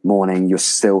every morning. You're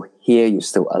still here. You're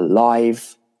still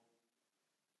alive.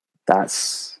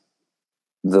 That's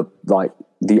the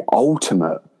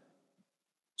ultimate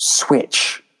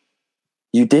switch.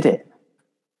 You did it.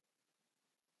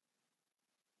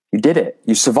 You did it.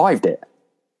 You survived it.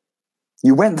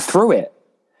 You went through it.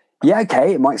 Yeah,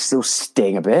 okay, it might still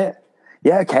sting a bit.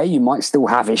 Yeah, okay, you might still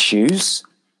have issues.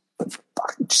 But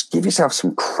just give yourself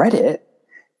some credit,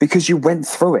 because you went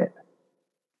through it.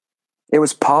 It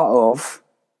was part of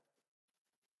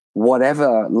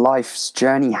whatever life's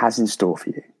journey has in store for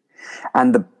you.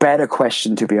 And the better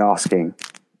question to be asking,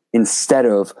 instead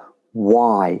of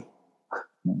why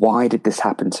did this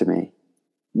happen to me?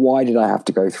 Why did I have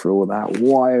to go through all that?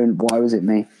 Why was it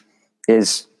me?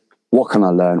 Is, what can I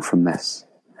learn from this?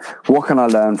 What can I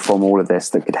learn from all of this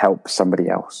that could help somebody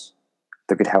else,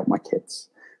 that could help my kids,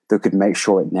 that could make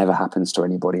sure it never happens to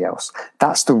anybody else?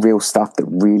 That's the real stuff that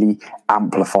really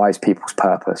amplifies people's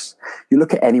purpose. You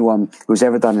look at anyone who's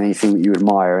ever done anything that you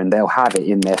admire, and they'll have it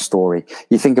in their story.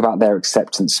 You think about their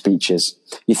acceptance speeches.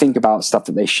 You think about stuff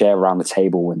that they share around the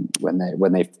table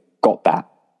when they've got that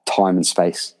time and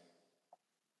space.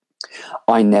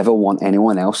 I never want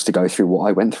anyone else to go through what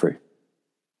I went through.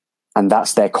 And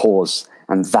that's their cause,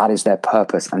 and that is their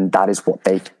purpose, and that is what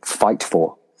they fight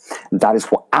for. And that is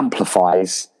what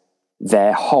amplifies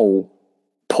their whole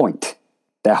point,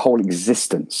 their whole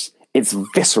existence. It's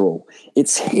visceral.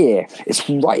 It's here. It's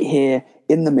right here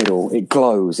in the middle. It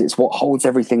glows. It's what holds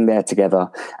everything there together.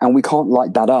 And we can't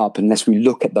light that up unless we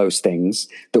look at those things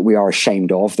that we are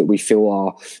ashamed of, that we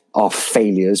feel are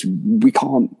failures. We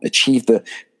can't achieve the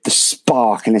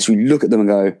spark unless we look at them and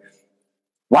go,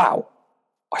 wow,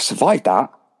 I survived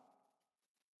that.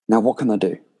 Now what can I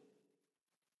do?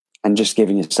 And just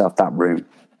giving yourself that room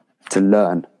to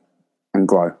learn and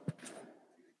grow.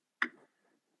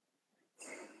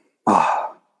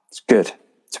 It's good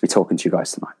to be talking to you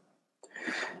guys tonight.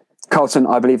 Carlton,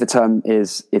 I believe the term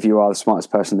is, if you are the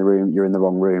smartest person in the room, you're in the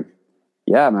wrong room.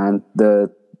 Yeah, man. The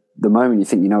moment you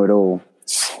think you know it all,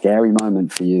 scary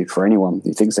moment for you, for anyone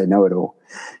who thinks they know it all.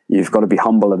 You've got to be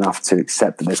humble enough to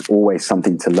accept that there's always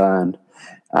something to learn.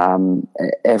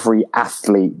 Every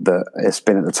athlete that has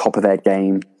been at the top of their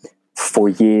game for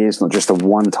years, not just a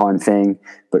one-time thing,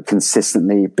 but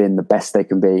consistently been the best they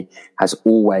can be, has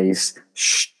always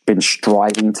been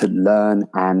striving to learn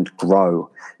and grow.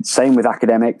 Same with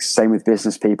academics, same with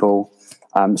business people,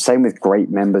 same with great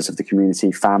members of the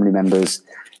community, family members.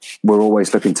 We're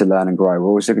always looking to learn and grow. We're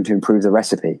always looking to improve the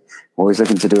recipe. We're always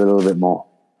looking to do a little bit more.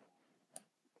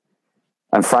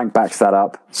 And Frank backs that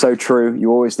up. So true.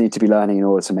 You always need to be learning in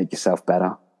order to make yourself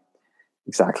better.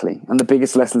 Exactly. And the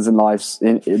biggest lessons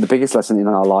the biggest lesson in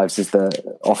our lives is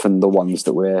often the ones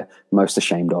that we're most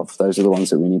ashamed of. Those are the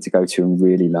ones that we need to go to and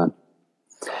really learn.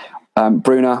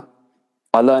 Bruna,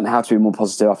 I learned how to be more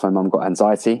positive after my mum got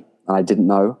anxiety, and I didn't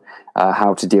know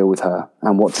how to deal with her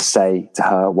and what to say to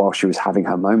her while she was having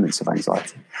her moments of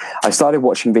anxiety. I started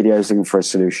watching videos looking for a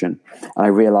solution, and I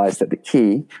realized that the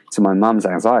key to my mum's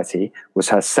anxiety was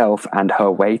herself and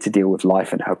her way to deal with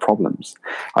life and her problems.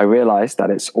 I realized that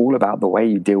it's all about the way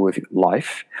you deal with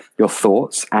life, your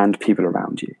thoughts, and people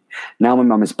around you. Now my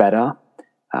mum is better,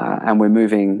 and we're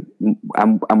moving,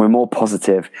 and we're more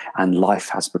positive, and life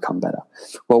has become better.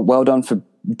 Well done for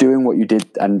doing what you did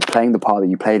and playing the part that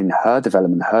you played in her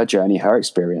development, her journey, her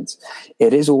experience.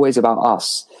 It is always about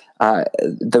us.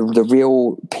 The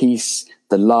real peace,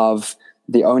 the love,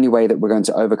 the only way that we're going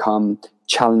to overcome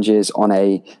challenges on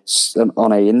a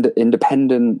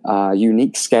independent,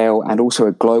 unique scale and also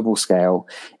a global scale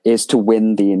is to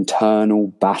win the internal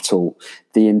battle.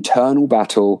 The internal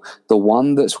battle, the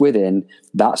one that's within,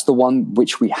 that's the one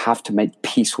which we have to make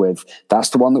peace with. That's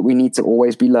the one that we need to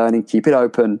always be learning, keep it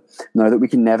open, know that we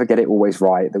can never get it always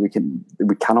right, that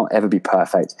we cannot ever be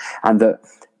perfect, and that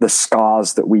the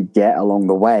scars that we get along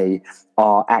the way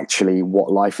are actually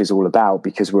what life is all about,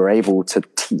 because we're able to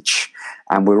teach,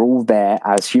 and we're all there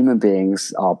as human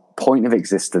beings. Our point of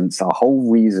existence, our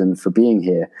whole reason for being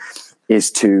here, is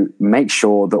to make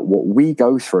sure that what we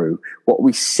go through, what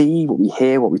we see, what we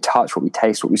hear, what we touch, what we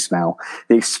taste, what we smell,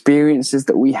 the experiences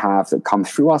that we have that come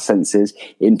through our senses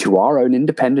into our own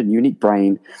independent, unique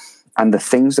brain, and the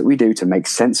things that we do to make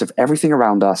sense of everything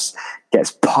around us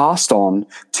gets passed on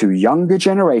to younger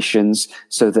generations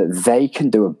so that they can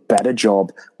do a better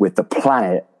job with the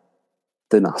planet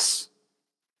than us.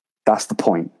 That's the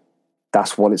point.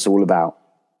 That's what it's all about.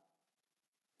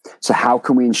 So how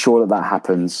can we ensure that that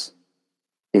happens?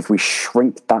 If we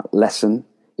shrink that lesson,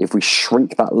 if we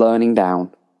shrink that learning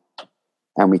down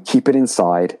and we keep it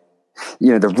inside,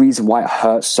 the reason why it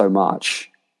hurts so much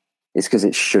is because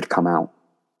it should come out.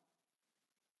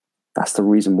 That's the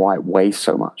reason why it weighs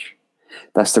so much.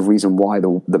 That's the reason why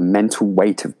the mental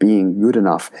weight of being good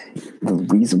enough, the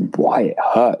reason why it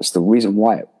hurts, the reason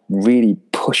why it really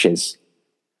pushes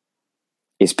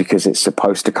is because it's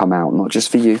supposed to come out, not just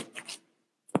for you,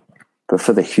 but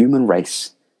for the human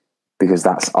race, because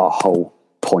that's our whole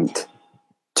point,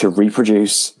 to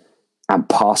reproduce and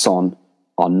pass on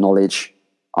our knowledge,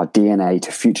 our DNA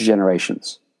to future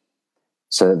generations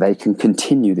so that they can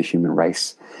continue the human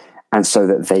race and so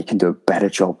that they can do a better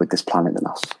job with this planet than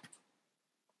us.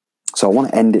 So I want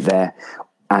to end it there,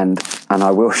 and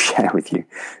I will share with you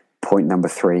point number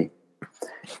 3,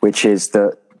 which is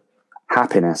that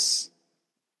happiness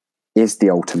is the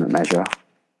ultimate measure,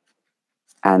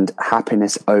 and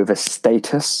happiness over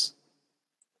status,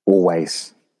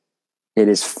 always. It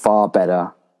is far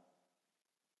better,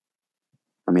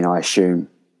 I assume,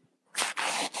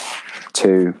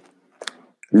 to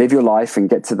live your life and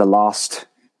get to the last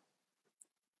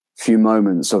few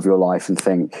moments of your life and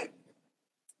think,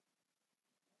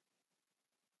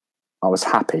 I was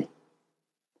happy,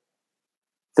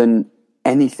 than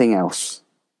anything else.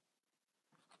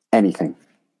 Anything.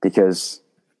 Because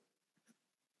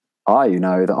I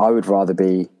know that I would rather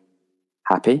be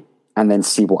happy and then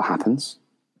see what happens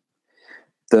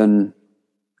than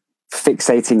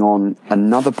fixating on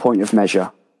another point of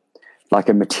measure, like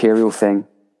a material thing,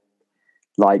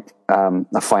 like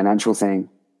a financial thing,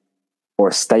 or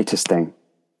a status thing,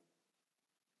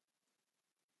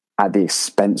 at the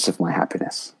expense of my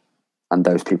happiness and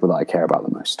those people that I care about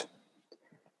the most.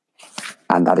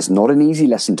 And that is not an easy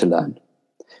lesson to learn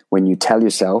when you tell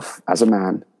yourself as a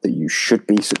man that you should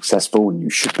be successful and you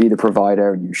should be the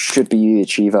provider and you should be the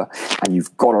achiever and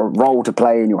you've got a role to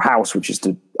play in your house, which is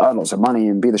to earn lots of money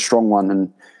and be the strong one.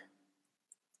 And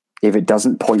if it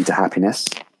doesn't point to happiness,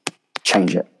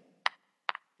 change it.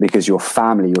 Because your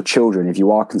family, your children, if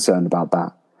you are concerned about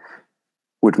that,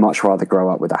 would much rather grow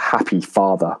up with a happy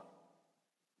father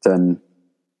than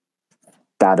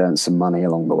dad earned some money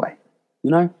along the way,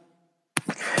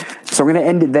 So I'm going to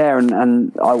end it there,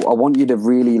 and I want you to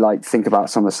really think about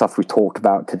some of the stuff we talked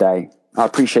about today. I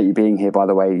appreciate you being here, by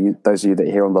the way, those of you that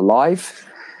are here on the live.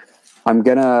 I'm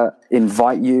going to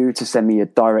invite you to send me a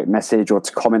direct message or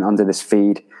to comment under this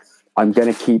feed. I'm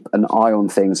going to keep an eye on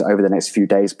things over the next few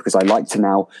days because I like to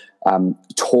now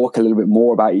talk a little bit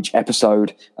more about each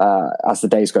episode as the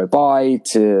days go by,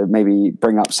 to maybe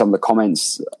bring up some of the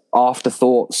comments,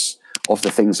 afterthoughts of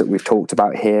the things that we've talked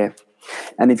about here.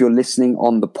 And if you're listening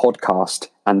on the podcast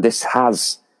and this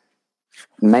has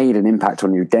made an impact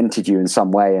on you, dented you in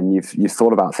some way, and you've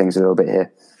thought about things a little bit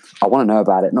here, I want to know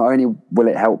about it. Not only will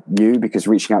it help you because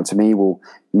reaching out to me will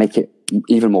make it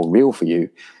even more real for you,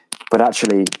 but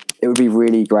actually it would be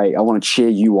really great. I want to cheer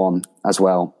you on as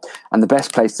well. And the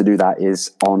best place to do that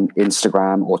is on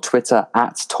Instagram or Twitter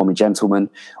at Tommy Gentleman,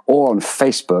 or on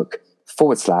Facebook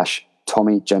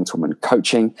 /Tommy Gentleman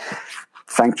Coaching.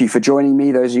 Thank you for joining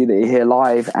me, those of you that are here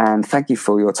live, and thank you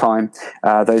for your time.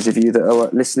 Those of you that are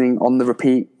listening on the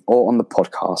repeat or on the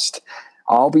podcast.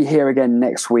 I'll be here again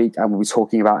next week and we'll be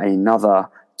talking about another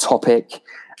topic.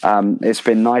 It's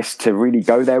been nice to really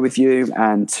go there with you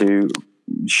and to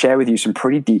share with you some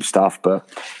pretty deep stuff, but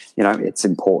you know, it's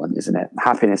important, isn't it?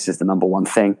 Happiness is the number one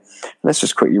thing. Let's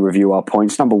just quickly review our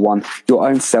points. Number one, your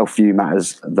own self-view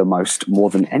matters the most, more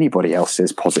than anybody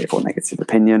else's positive or negative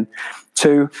opinion.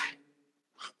 2,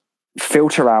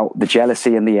 filter out the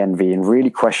jealousy and the envy and really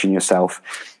question yourself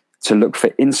to look for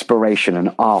inspiration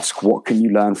and ask, what can you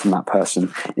learn from that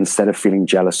person, instead of feeling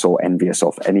jealous or envious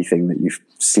of anything that you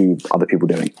see other people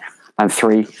doing. And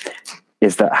 3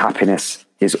 is that happiness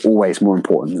is always more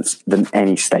important than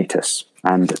any status.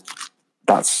 And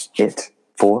that's it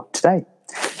for today.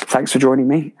 Thanks for joining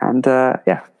me. And I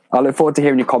look forward to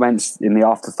hearing your comments in the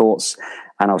afterthoughts,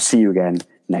 and I'll see you again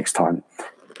next time.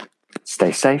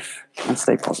 Stay safe and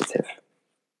stay positive.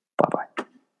 Bye-bye.